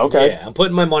it. Okay. Yeah, I'm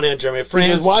putting my money on Germany.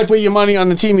 France. Because why put your money on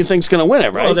the team you think's going to win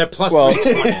it, right? Well, they're plus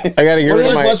 320. I got to get rid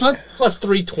of my plus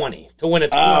 320 to win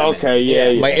it. Okay,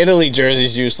 yeah. My Italy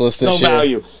jersey's useless this year. No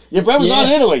value. Yeah, Brett was on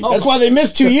Italy. That's why they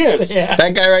missed 2 years. Yeah.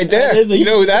 That guy right there. You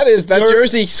know who that is? That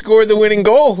jersey scored the winning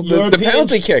goal, the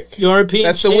penalty kick.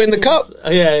 That's to win the cup.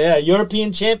 Yeah.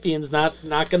 European champions not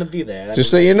going to be there. Just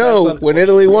so you know, when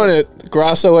Italy won it,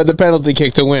 Grasso had the penalty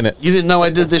kick to win it. You didn't know I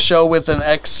did this show with an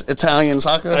ex-Italian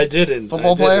soccer? I didn't.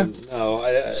 Football player?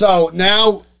 No. So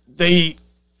now the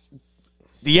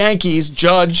Yankees,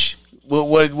 Judge.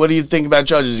 What do you think about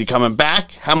Judge? Is he coming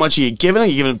back? How much are you giving him?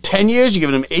 You giving him 10 years? You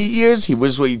giving him 8 years? He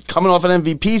was coming off an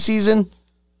MVP season.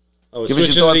 Give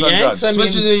us your thoughts on Judge.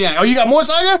 Switching to the Yanks. Oh, you got more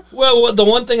soccer? Well, the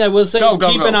one thing I will say is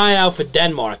keep an eye out for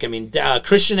Denmark. I mean,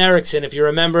 Christian Eriksen, if you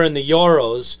remember in the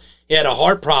Euros, he had a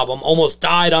heart problem, almost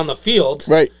died on the field.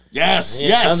 Right. Yes,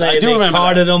 I do remember. They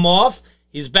carted him off.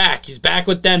 He's back. He's back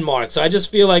with Denmark. So I just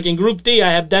feel like in Group D,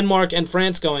 I have Denmark and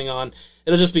France going on.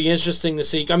 It'll just be interesting to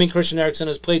see. I mean, Christian Eriksen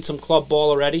has played some club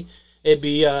ball already. It'll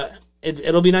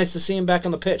be nice to see him back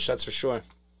on the pitch. That's for sure.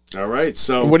 All right.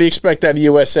 So, what do you expect out of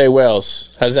USA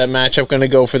Wales? How's that matchup going to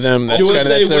go for them? That's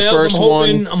their first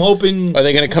one. I'm hoping. Are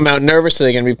they going to come out nervous? Are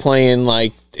they going to be playing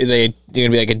like they're going to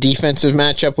be like a defensive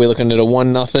matchup? We're looking at a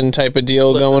 1-0 type of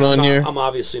deal going on here. I'm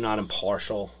obviously not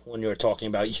impartial when you're talking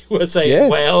about USA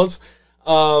Wales.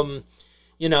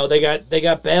 They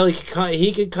got Bale.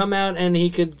 He could come out and he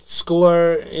could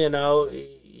score.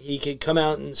 He could come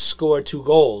out and score 2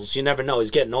 goals. You never know.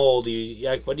 He's getting old.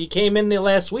 But he came in the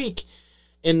last week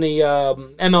in the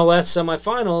MLS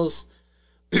semifinals.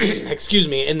 Excuse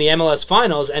me, in the MLS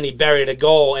finals, and he buried a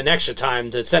goal in extra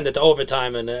time to send it to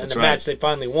overtime, and the match they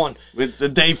finally won. With the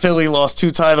day Philly lost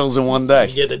 2 titles in one day.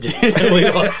 Yeah, the day Philly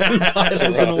lost 2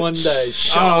 titles in one day.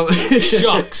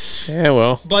 Shucks. Yeah,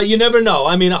 well. But you never know.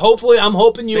 I mean, I'm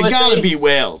hoping USA. They gotta beat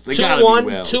Wales.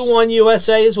 2-1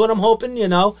 USA is what I'm hoping.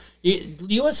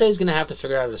 USA is going to have to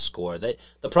figure out how to score. The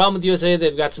problem with USA,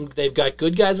 they've got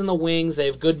good guys in the wings. They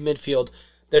have good midfield.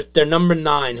 Their number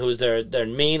 9, who's their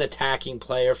main attacking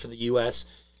player for the U.S.,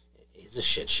 is a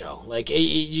shit show. Like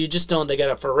you just don't. They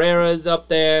got a Ferreira up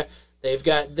there. They've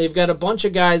got a bunch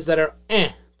of guys that are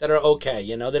okay.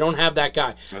 They don't have that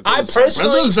guy. That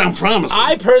doesn't sound promising.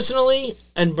 I personally,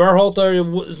 and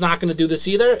Berhalter is not going to do this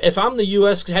either. If I'm the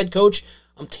U.S. head coach,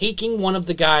 I'm taking one of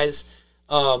the guys.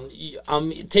 I'm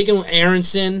taking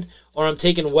Aronson or I'm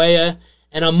taking Weah.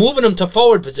 And I'm moving them to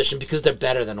forward position because they're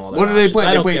better than all their options. What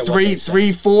do they play? They play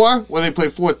 3-4? Or they play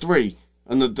 4-3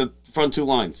 on the front 2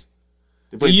 lines?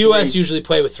 The U.S. usually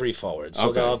play with 3 forwards.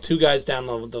 So they'll have 2 guys down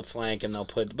the flank, and they'll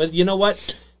put... But you know what?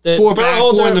 4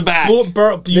 in the back.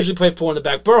 Usually play 4 in the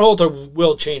back. Berhalter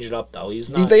will change it up, though. He's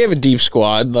not... They have a deep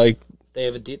squad. They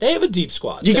have a deep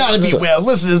squad. You got to beat Wales.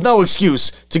 Listen, there's no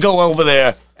excuse to go over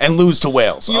there and lose to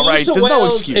Wales. All right, there's no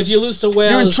excuse. If you lose to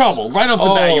Wales, you're in trouble. Right off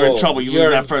the bat, you're in trouble. You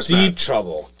lose that first match.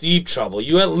 Deep trouble.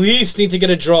 You at least need to get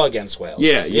a draw against Wales.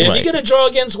 Yeah. If you get a draw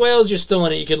against Wales, you're still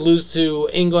in it. You could lose to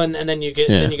England, and then you got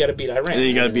to beat Iran. And then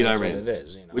you got to beat Iran. It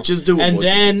is, which is doable. And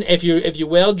then if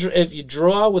you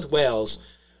draw with Wales,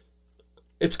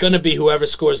 it's going to be whoever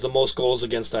scores the most goals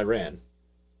against Iran.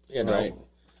 Right.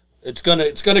 It's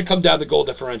gonna come down to goal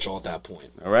differential at that point.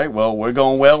 All right. Well, we're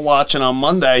going whale watching on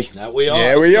Monday. That we are.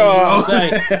 Yeah, we are.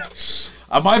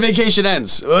 My vacation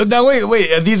ends. Now wait.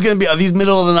 Are these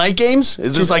middle of the night games?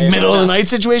 Is this like middle of the night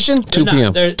situation? 2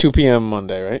 p.m. 2 p.m.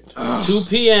 Monday, right? 2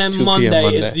 p.m.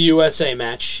 Monday is the USA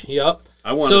match. Yep.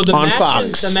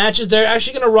 The matches they're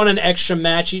actually going to run an extra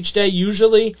match each day.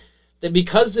 Usually,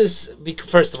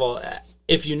 first of all,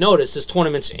 if you notice, this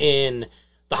tournament's in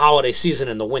the holiday season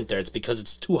in the winter. It's because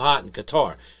it's too hot in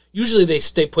Qatar. Usually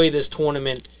they play this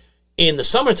tournament in the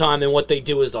summertime, and what they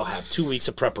do is they'll have 2 weeks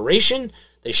of preparation.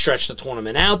 They stretch the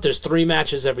tournament out. There's 3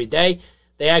 matches every day.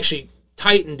 They actually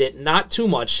tightened it, not too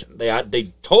much.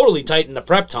 They totally tightened the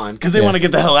prep time. Because they want to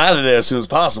get the hell out of there as soon as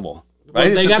possible.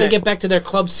 Right? Well, they got to get back to their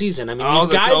club season. I mean,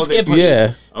 these guys get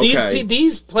paid.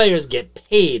 These players get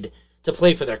paid to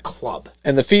play for their club.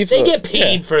 And the FIFA... They get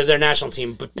paid for their national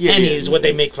team, but pennies what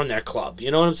they make from their club. You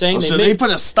know what I'm saying? They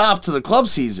put a stop to the club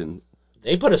season.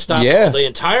 They put a stop to the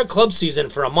entire club season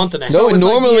for a month and a half. No,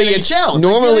 normally like it's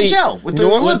normally with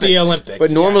the Olympics. But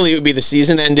normally it would be the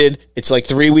season ended. It's like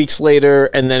 3 weeks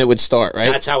later, and then it would start,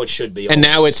 right? That's how it should be. And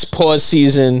now it's pause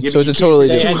season, so it's a totally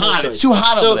different. It's too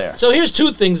hot over there. So here's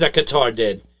 2 things that Qatar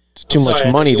did. It's too much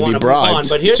money to be bribed.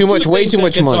 But here's way too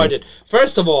much money. Did.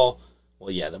 First of all,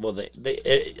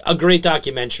 a great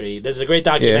documentary. There's a great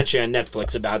documentary on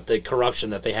Netflix about the corruption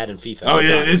that they had in FIFA. Oh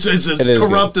yeah, it's as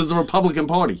corrupt as the Republican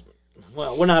Party.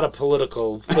 Well, we're not a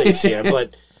political place here,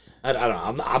 but I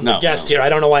don't know. I'm the guest here. I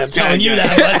don't know why I'm telling you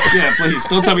that. But yeah, please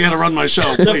don't tell me how to run my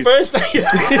show. Please.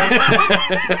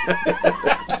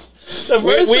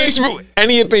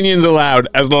 Any opinions allowed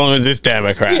as long as it's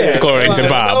Democrat, according to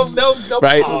Bob. No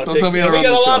right? Politics. Don't tell me how to run the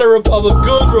show. We got a lot of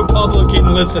good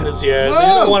Republican listeners here. They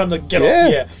don't want them to get off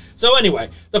here. So anyway,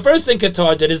 the first thing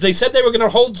Qatar did is they said they were going to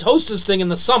host this thing in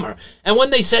the summer. And when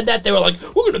they said that, they were like,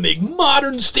 we're going to make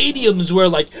modern stadiums where,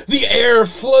 like, the air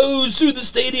flows through the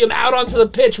stadium out onto the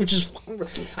pitch, which is...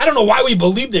 I don't know why we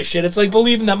believe this shit. It's like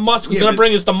believing that Musk is going to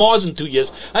bring us to Mars in 2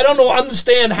 years. I don't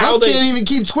understand how Musk can't even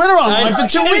keep Twitter online for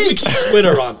 2 weeks.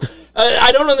 Twitter on.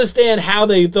 I don't understand how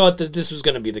they thought that this was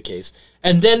going to be the case.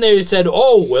 And then they said,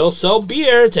 we'll sell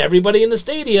beer to everybody in the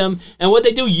stadium. And what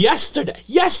they do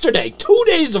yesterday, 2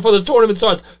 days before this tournament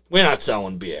starts, we're not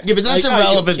selling beer. Yeah, but that's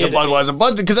irrelevant to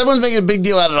Budweiser. Because everyone's making a big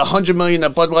deal out of the $100 million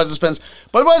that Budweiser spends.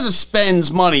 Budweiser spends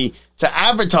money to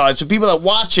advertise for people that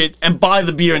watch it and buy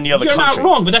the beer in the other country. You're not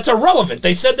wrong, but that's irrelevant.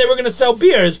 They said they were going to sell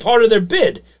beer as part of their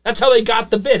bid. That's how they got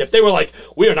the bid. If they were like,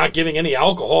 we are not giving any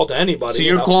alcohol to anybody. So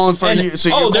you're calling for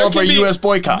a U.S.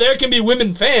 boycott. There can be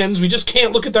women fans. We just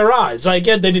can't look at their eyes. Like,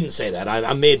 they didn't say that.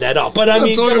 I made that up. But I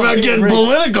mean, talking about getting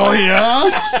political here,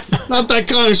 huh? Not that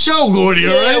kind of show, Gordy,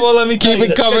 all right? Well, let me keep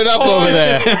it covered up over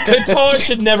there. Qatar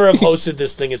should never have hosted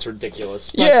this thing. It's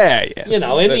ridiculous. But, in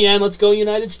the end, let's go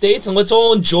United States and let's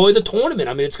all enjoy the tournament.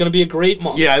 I mean, it's going to be a great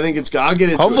month. Yeah, I think it's good. I'll get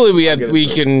into Hopefully we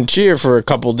can cheer for a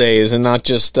couple days and not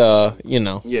just, be one and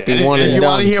done. If you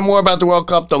want to hear more about the World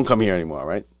Cup, don't come here anymore,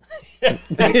 right?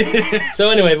 So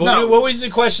anyway, what was the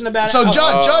question about? So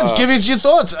Judge, give us your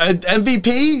thoughts.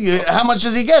 MVP, how much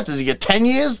does he get? Does he get 10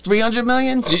 years, $300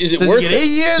 million? Is it worth it? 8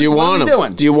 years? Do you want him?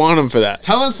 Doing? Do you want him for that?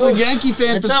 Tell us the Yankee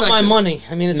fan it's perspective. It's not my money.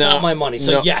 I mean, it's not my money.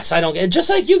 So yes, I don't get it. Just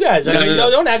like you guys.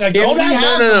 Don't act like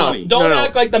don't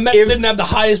act like the Mets didn't have the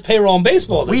highest payroll in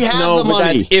baseball. We have the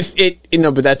money.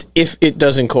 But that's if it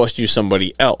doesn't cost you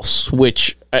somebody else,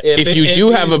 which if you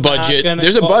do have a budget,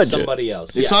 there's a budget. Somebody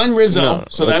else. They signed Rizzo,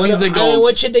 so that means they go.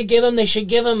 What should they give him? They should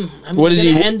give him. What is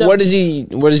he?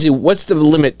 What's the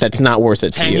limit that's not worth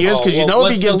it? 10 years, because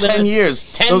if you give 10 years,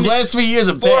 those last 3 years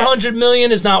are bad. $400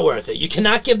 million is not worth it. You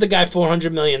cannot give the guy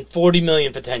 $400 million, $40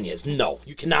 million for 10 years. No,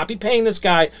 you cannot be paying this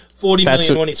guy $40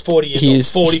 million when he's 40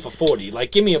 years old. 40 for 40.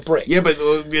 Like, give me a break. Yeah, but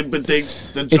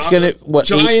it's gonna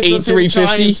what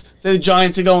 8,350. Say the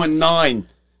Giants are going 9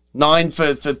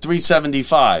 for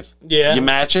 375. Yeah, you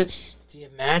match it.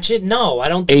 Match it? No, I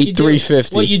don't think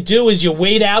 8,350. What you do is you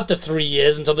wait out the 3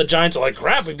 years until the Giants are like,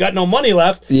 crap, we've got no money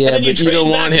left. Yeah, and then but you don't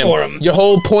want him. For him. Your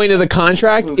whole point of the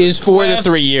contract is for the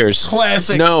 3 years.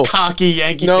 Classic cocky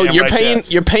Yankee. No, you're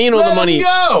paying all the money.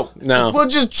 Let him go. No, we'll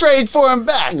just trade for him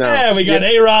back. No. Yeah, we got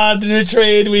A-Rod in a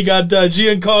trade. We got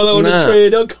Giancarlo in a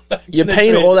trade. They'll come back. You're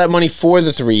paying all that money for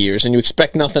the 3 years, and you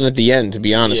expect nothing at the end. To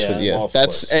be honest with you,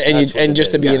 that's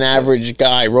just to be an average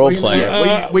guy role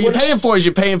player. What you're paying for is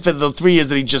you're paying for the 3 years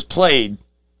that he just played.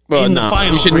 Well,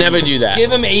 you should never do that. Give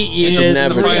him 8 years,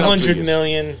 $300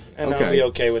 million, and I'll be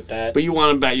okay with that. But you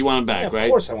want him back. You want him back, right? Of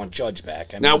course, I want Judge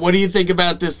back. Now, what do you think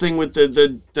about this thing with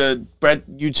the Brett?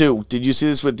 You too? Did you see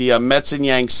this with the Mets and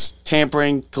Yanks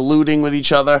tampering, colluding with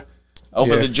each other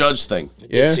over the Judge thing? I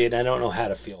did see it. I don't know how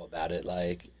to feel about it.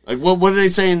 Like what are they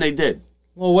saying they did?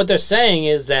 Well, what they're saying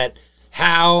is that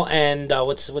Hal and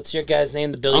what's your guy's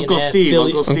name? The billionaire, Uncle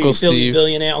Steve,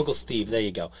 billionaire, Uncle Steve. There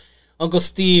you go. Uncle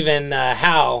Steve and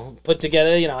Hal put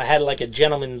together, had like a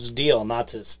gentleman's deal not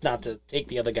to take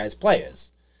the other guy's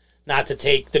players. not to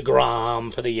take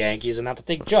DeGrom for the Yankees and not to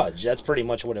take Judge. That's pretty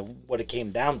much what it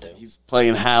came down to. He's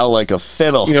playing Hal like a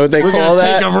fiddle. You know what they call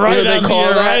that?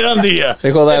 Right under you.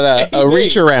 They call that a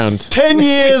reach around. 10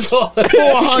 years,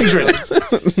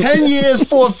 400. 10 years,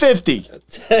 450.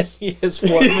 10 years,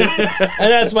 450.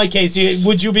 And that's my case.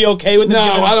 Would you be okay with this?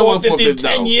 No, I don't want 450.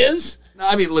 10 years?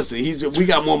 I mean, listen, we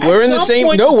got more money. We're in the same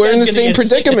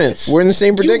predicament. We're in the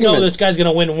same predicament. You know this guy's going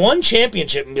to win one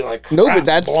championship and be like, crap, no, but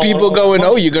that's people going,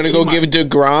 oh, you're going to go give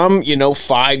DeGrom,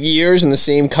 5 years in the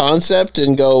same concept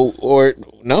and go, or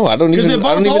no, I don't even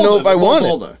know if I want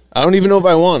it. I don't even know if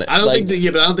I want it. I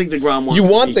don't think DeGrom wants.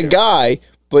 You want the guy,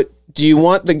 but do you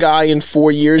want the guy in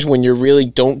 4 years when you really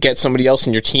don't get somebody else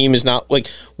and your team is not like?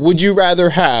 Would you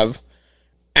rather have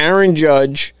Aaron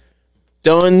Judge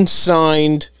done,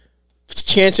 signed,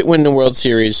 chance at winning the World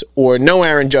Series, or no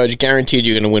Aaron Judge guaranteed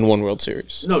you're going to win one World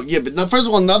Series? No, yeah, but first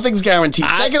of all, nothing's guaranteed.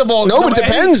 Second of all, it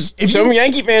depends. Some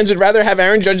Yankee fans would rather have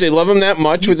Aaron Judge. They love him that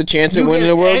much with a chance at winning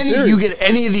the World Series. You get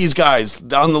any of these guys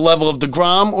on the level of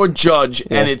DeGrom or Judge,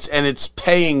 and it's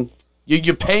paying.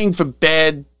 You're paying for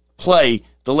bad play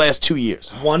the last 2 years.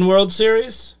 One World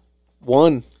Series.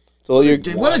 One. What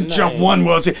a jump! One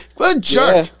World Series. What a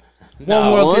jerk! Yeah.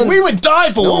 One World Series. We would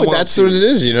die for one World Series. That's what it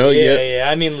is, Yeah.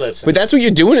 I mean, listen. But that's what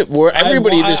you're doing it for.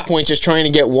 Everybody at this point is just trying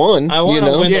to get one. I want to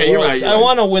win the World Series. I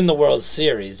want to win the World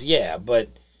Series, but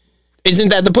isn't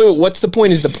that the point? What's the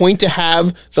point? Is the point to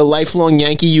have the lifelong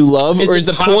Yankee you love, or is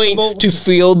the point to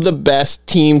field the best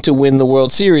team to win the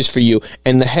World Series for you?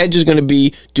 And the hedge is going to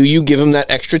be, do you give them that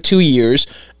extra 2 years?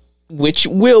 Which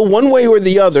will, one way or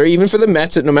the other, even for the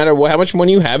Mets, no matter how much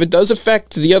money you have, it does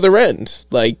affect the other end.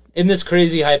 Like in this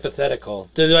crazy hypothetical,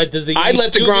 I'd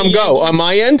let DeGrom go. On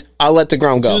my end, I'll let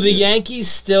DeGrom go. Do the Yankees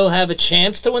still have a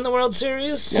chance to win the World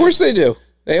Series? Of course they do.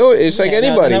 It's like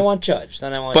anybody. Then I want Judge.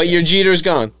 But your Jeter's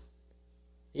gone.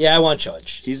 Yeah, I want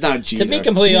Judge. He's not Jeter. To be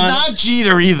completely honest, he's not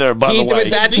Jeter either. By the way,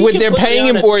 that's what they're paying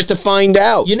him for, is to find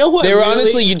out. You know what?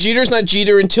 Honestly, Jeter's not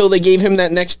Jeter until they gave him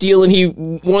that next deal and he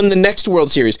won the next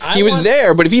World Series. He was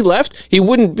there, but if he left, he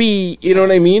wouldn't be. You know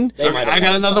what I mean? I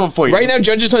got another one for you. Right now,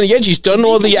 Judge is on the edge. He's done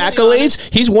all the accolades.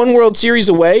 He's one World Series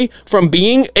away from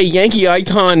being a Yankee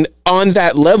icon on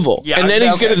that level. Yeah, and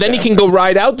then he can go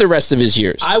ride out the rest of his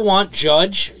years. I want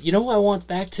Judge. You know who I want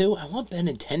back too? I want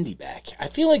Benintendi back. I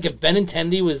feel like if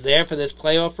Benintendi was there for this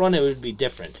playoff run, it would be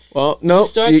different. Well, no,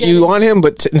 you want him,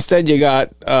 but instead you got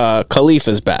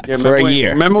Khalifa's back for a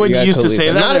year. Remember when you used to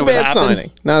say that? Not a bad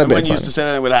signing. Not a bad signing. When you used to say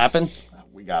that it would happen?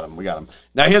 We got him.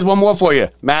 Now here's one more for you.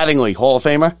 Mattingly, Hall of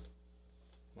Famer.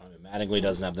 Mattingly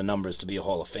doesn't have the numbers to be a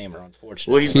Hall of Famer,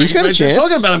 unfortunately. Well, he's got a chance.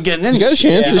 Talking about him getting in. He's got a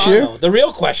chance this year. The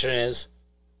real question is,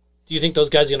 do you think those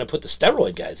guys are going to put the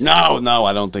steroid guys in? No,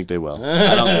 I don't think they will.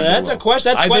 That's a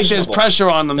question. I think there's pressure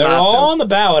on them. They're all on the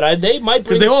ballot. They might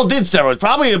because they all did steroids.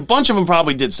 Probably a bunch of them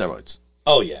did steroids.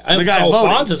 Oh yeah, the guys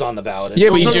voting. Bonds is on the ballot. Yeah,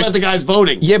 but talking about the guys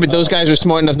voting. Yeah, but those guys are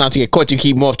smart enough not to get caught. You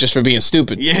keep them off just for being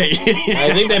stupid. Yeah.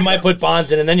 I think they might put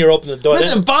Bonds in, and then you're opening the door.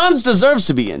 Listen, Bonds deserves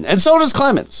to be in, and so does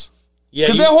Clemens. Yeah,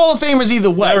 because they're Hall of Famers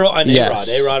either way. And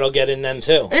A-Rod will get in then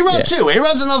too. A-Rod too.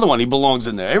 A-Rod's another one. He belongs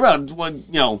in there. A-Rod,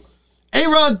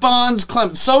 A-Rod, Bonds,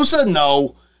 Clemens, Sosa,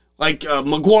 no. Like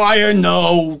McGuire,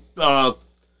 no.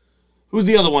 Who's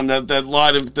the other one that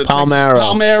lied?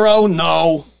 Palmeiro,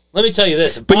 no. Let me tell you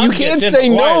this. But you can't say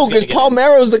no, because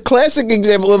Palmeiro is the classic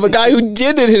example of a guy who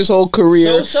did it his whole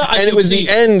career, and it was the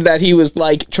end that he was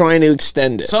like trying to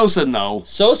extend it. Sosa, no.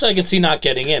 Sosa, I can see not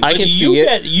getting in. I can see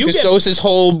it, because Sosa's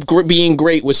whole being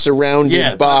great was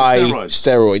surrounded by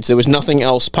steroids. There was nothing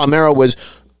else. Palmeiro was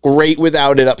great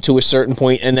without it up to a certain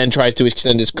point, and then tried to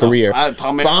extend his career.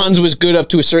 Bonds was good up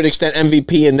to a certain extent,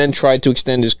 MVP, and then tried to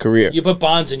extend his career. You put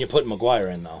Bonds in, you put McGuire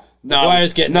in, though. No,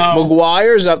 McGuire's getting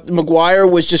McGuire's up.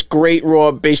 McGuire was just great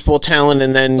raw baseball talent,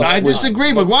 and then I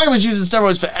disagree. McGuire was using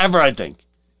steroids forever. I think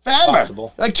forever,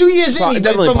 possible. Like 2 years in,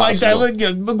 definitely from possible. Like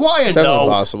that. McGuire, definitely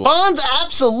possible. Bonds,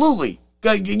 absolutely.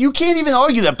 You can't even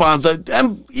argue that Bonds,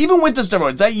 even with the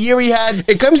steroids, that year he had.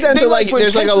 It comes down to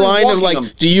there's like a line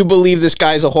of do you believe this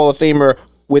guy's a Hall of Famer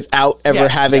without ever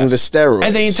having the steroids?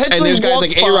 And they intentionally there's guys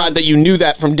like A-Rod that you knew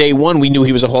that from day one. We knew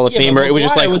he was a Hall of Famer. It was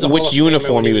just like which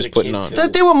uniform he was putting on.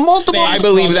 There were multiple. I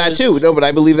believe that too. No, but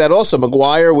I believe that also.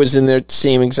 McGuire was in their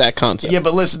same exact concept. Yeah,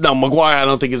 but listen, no, McGuire I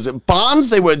don't think is Bonds.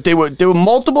 There were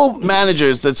multiple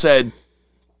managers that said,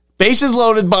 bases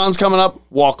loaded, Bonds coming up,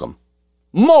 walk him.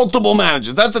 Multiple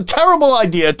managers. That's a terrible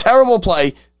idea, terrible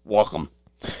play. Walk him.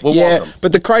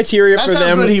 But the criteria for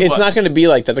them, it's not going to be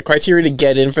like that. The criteria to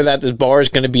get in for that, this bar is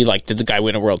going to be like, did the guy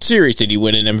win a World Series? Did he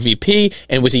win an MVP?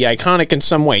 And was he iconic in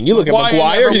some way? And you look at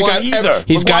McGwire,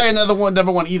 he's got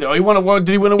never won either. Oh, he won a World.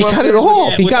 Did he win a World Series? He got it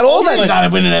all. He got all that. He got to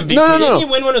win an MVP. No. Didn't he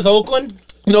win one with Oakland?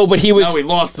 No, but he was. No, he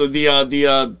lost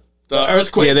the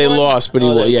earthquake. Yeah, they lost, but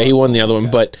he won the other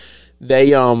one. But they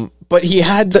But he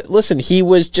had he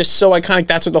was just so iconic.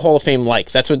 That's what the Hall of Fame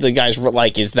likes. That's what the guys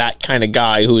like, is that kind of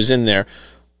guy who's in there.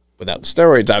 Without the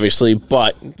steroids, obviously,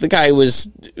 but the guy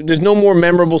there's no more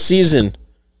memorable season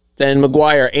than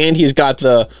McGwire, and he's got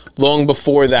long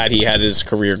before that he had his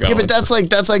career going. Yeah, but that's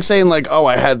like saying I'm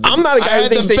not a guy who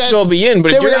thinks they should all be in,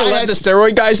 but if you're going to let the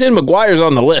steroid guys in, McGwire's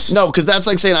on the list. No, because that's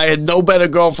like saying I had no better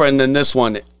girlfriend than this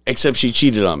one, except she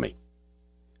cheated on me.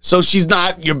 So she's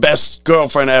not your best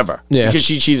girlfriend ever. Yeah. Because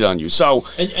she cheated on you. So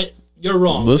and you're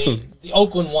wrong. Listen. The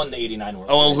Oakland won the 89 World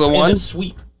Series. Oh, Oakland won? In a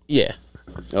sweep. Yeah.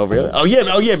 Oh really? Oh yeah!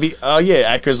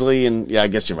 Eckersley and I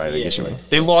guess you're right.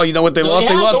 They lost. You know what they lost?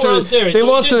 They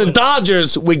lost to the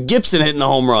Dodgers with Gibson hitting the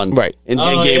home run. Right in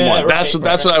game one. That's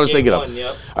what I was thinking of.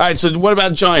 Yep. All right. So what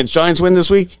about Giants? Giants win this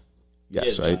week?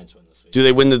 Yes, right. Giants win this week. Do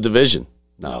they win the division?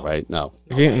 No, right? No.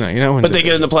 But they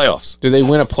get in the playoffs. Do they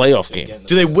win a playoff game?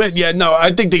 Do they win? Yeah. No.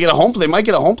 I think they get a home. They might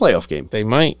get a home playoff game. They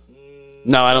might.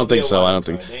 No, I don't think so. I don't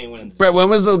think. Brett, when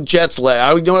was the Jets? You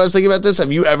know what I was thinking about this?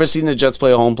 Have you ever seen the Jets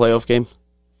play a home playoff game?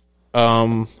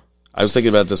 I was thinking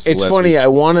about this. It's funny. I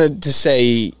wanted to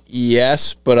say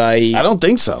yes, but I don't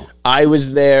think so. I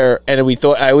was there, and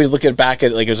I always look back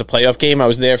at like it was a playoff game. I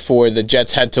was there for the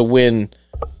Jets had to win.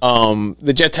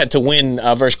 The Jets had to win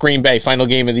versus Green Bay, final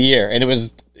game of the year, and it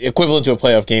was equivalent to a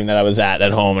playoff game that I was at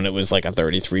home, and it was like a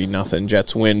 33-0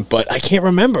 Jets win. But I can't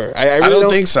remember. I really don't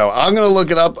think so. I'm gonna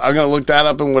look it up. I'm gonna look that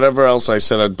up, and whatever else I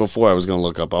said before I was gonna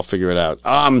look up, I'll figure it out.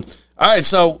 All right,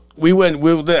 so we went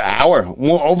the hour,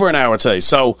 over an hour today.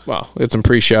 So it's some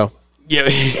pre-show. Yeah,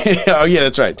 oh yeah,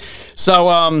 that's right.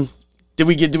 So did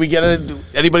we get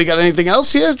anybody got anything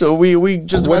else here? Or we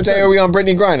just what day are we on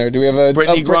Brittany Griner? Do we have a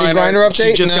Brittany Griner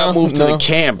update? She just got moved to the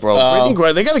camp, bro. Brittany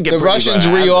Griner, they got to get the Russians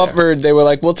reoffered. They were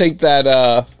like, we'll take that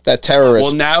terrorist.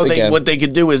 Well, now what they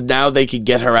could do is now they could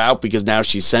get her out because now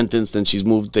she's sentenced and she's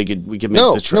moved. We could make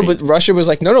the trade. No, but Russia was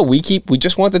like, no, we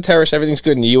just want the terrorists. Everything's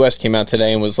good. And the U.S. came out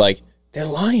today and was like, they're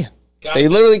lying. They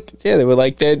literally, they were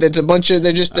like, there's a bunch of,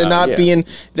 they're not being.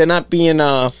 Got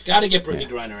to get Brittany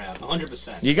Griner out,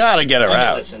 100%. You got to get her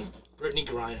out. Listen, Brittany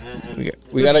Griner.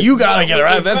 You got to get her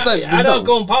out. I don't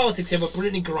go in politics here, but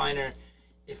Brittany Griner.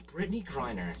 If Brittany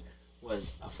Griner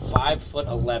was a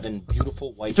 5'11"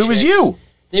 beautiful white, if it was you,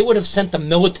 they would have sent the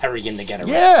military in to get her.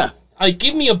 Yeah, out.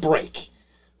 Give me a break.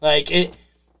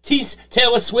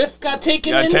 Taylor Swift got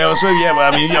taken in? Taylor Swift,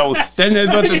 but I mean, then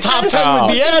the top 10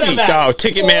 would be empty. No,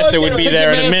 Ticketmaster would be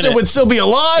there in a minute. Ticketmaster would still be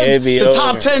alive. The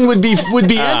top 10 would be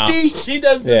empty. She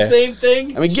does the same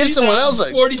thing. I mean, give someone else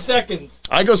 40 seconds.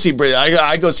 I go see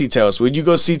I go see Taylor Swift. Would you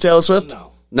go see Taylor Swift?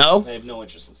 No. No? I have no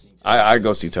interest in seeing Taylor Swift. I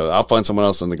go see Taylor. I'll find someone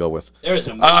else to go with. There is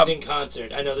an amazing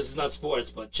concert. I know this is not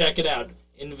sports, but check it out.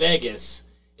 In Vegas.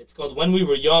 It's called When We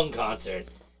Were Young concert.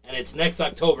 And it's next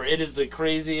October. It is the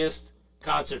craziest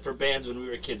concert for bands when we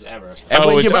were kids ever.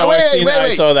 I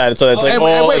saw that. So it's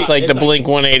it's like the Blink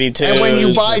 182. And when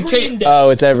you buy tickets,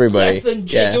 it's everybody.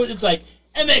 It's like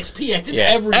MXPX. It's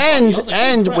everybody.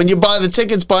 And when you buy the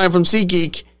tickets, buy them from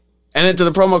SeatGeek, and enter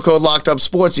the promo code Locked Up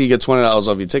Sports, you get $20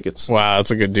 off your tickets. Wow,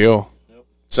 that's a good deal.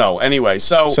 So anyway,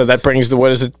 so that brings what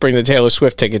does it bring the Taylor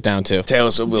Swift ticket down to? Taylor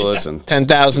Swift, listen,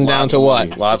 10,000 down to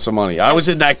what? Lots of money. I was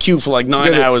in that queue for like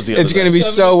 9 hours the other day. It's going to be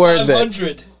so worth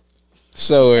it.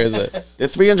 So worth it. They're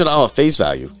 $300 face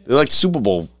value. They're like Super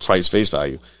Bowl price face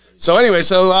value. So anyway,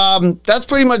 that's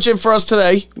pretty much it for us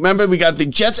today. Remember, we got the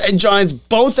Jets and Giants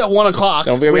both at 1 o'clock.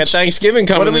 Don't forget we got Thanksgiving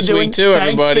coming this week too,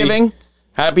 everybody.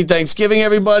 Happy Thanksgiving,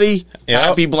 everybody. Yep.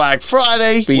 Happy Black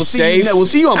Friday. Be safe. We'll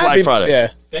see you on Black Friday.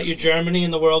 Yeah. Bet you Germany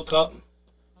in the World Cup.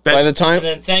 By the time. And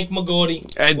then thank Mcgorty.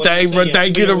 And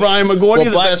thank you to Ryan Mcgorty,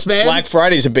 the best man. Black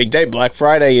Friday's a big day. Black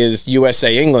Friday is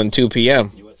USA England 2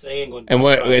 p.m. England, and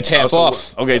it's half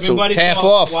off. Okay, everybody half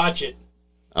off. Watch it.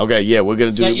 Okay, yeah, we'll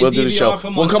do the show.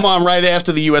 We'll come on right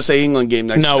after the USA England game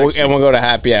next. And we'll go to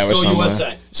happy hour somewhere.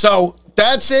 USA. So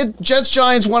that's it. Jets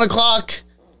Giants 1 o'clock.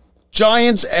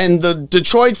 Giants and the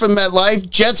Detroit from MetLife.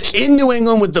 Jets in New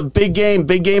England with the big game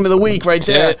of the week right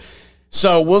there.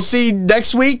 So we'll see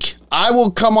next week. I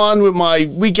will come on with my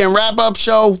weekend wrap-up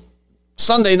show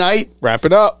Sunday night. Wrap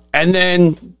it up. And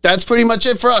then that's pretty much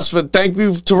it for us. Thank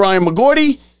you to Ryan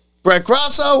Mcgorty, Brett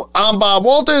Grasso. I'm Bob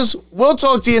Walters. We'll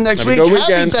talk to you next week.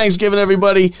 Happy Thanksgiving,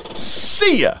 everybody.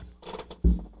 See ya.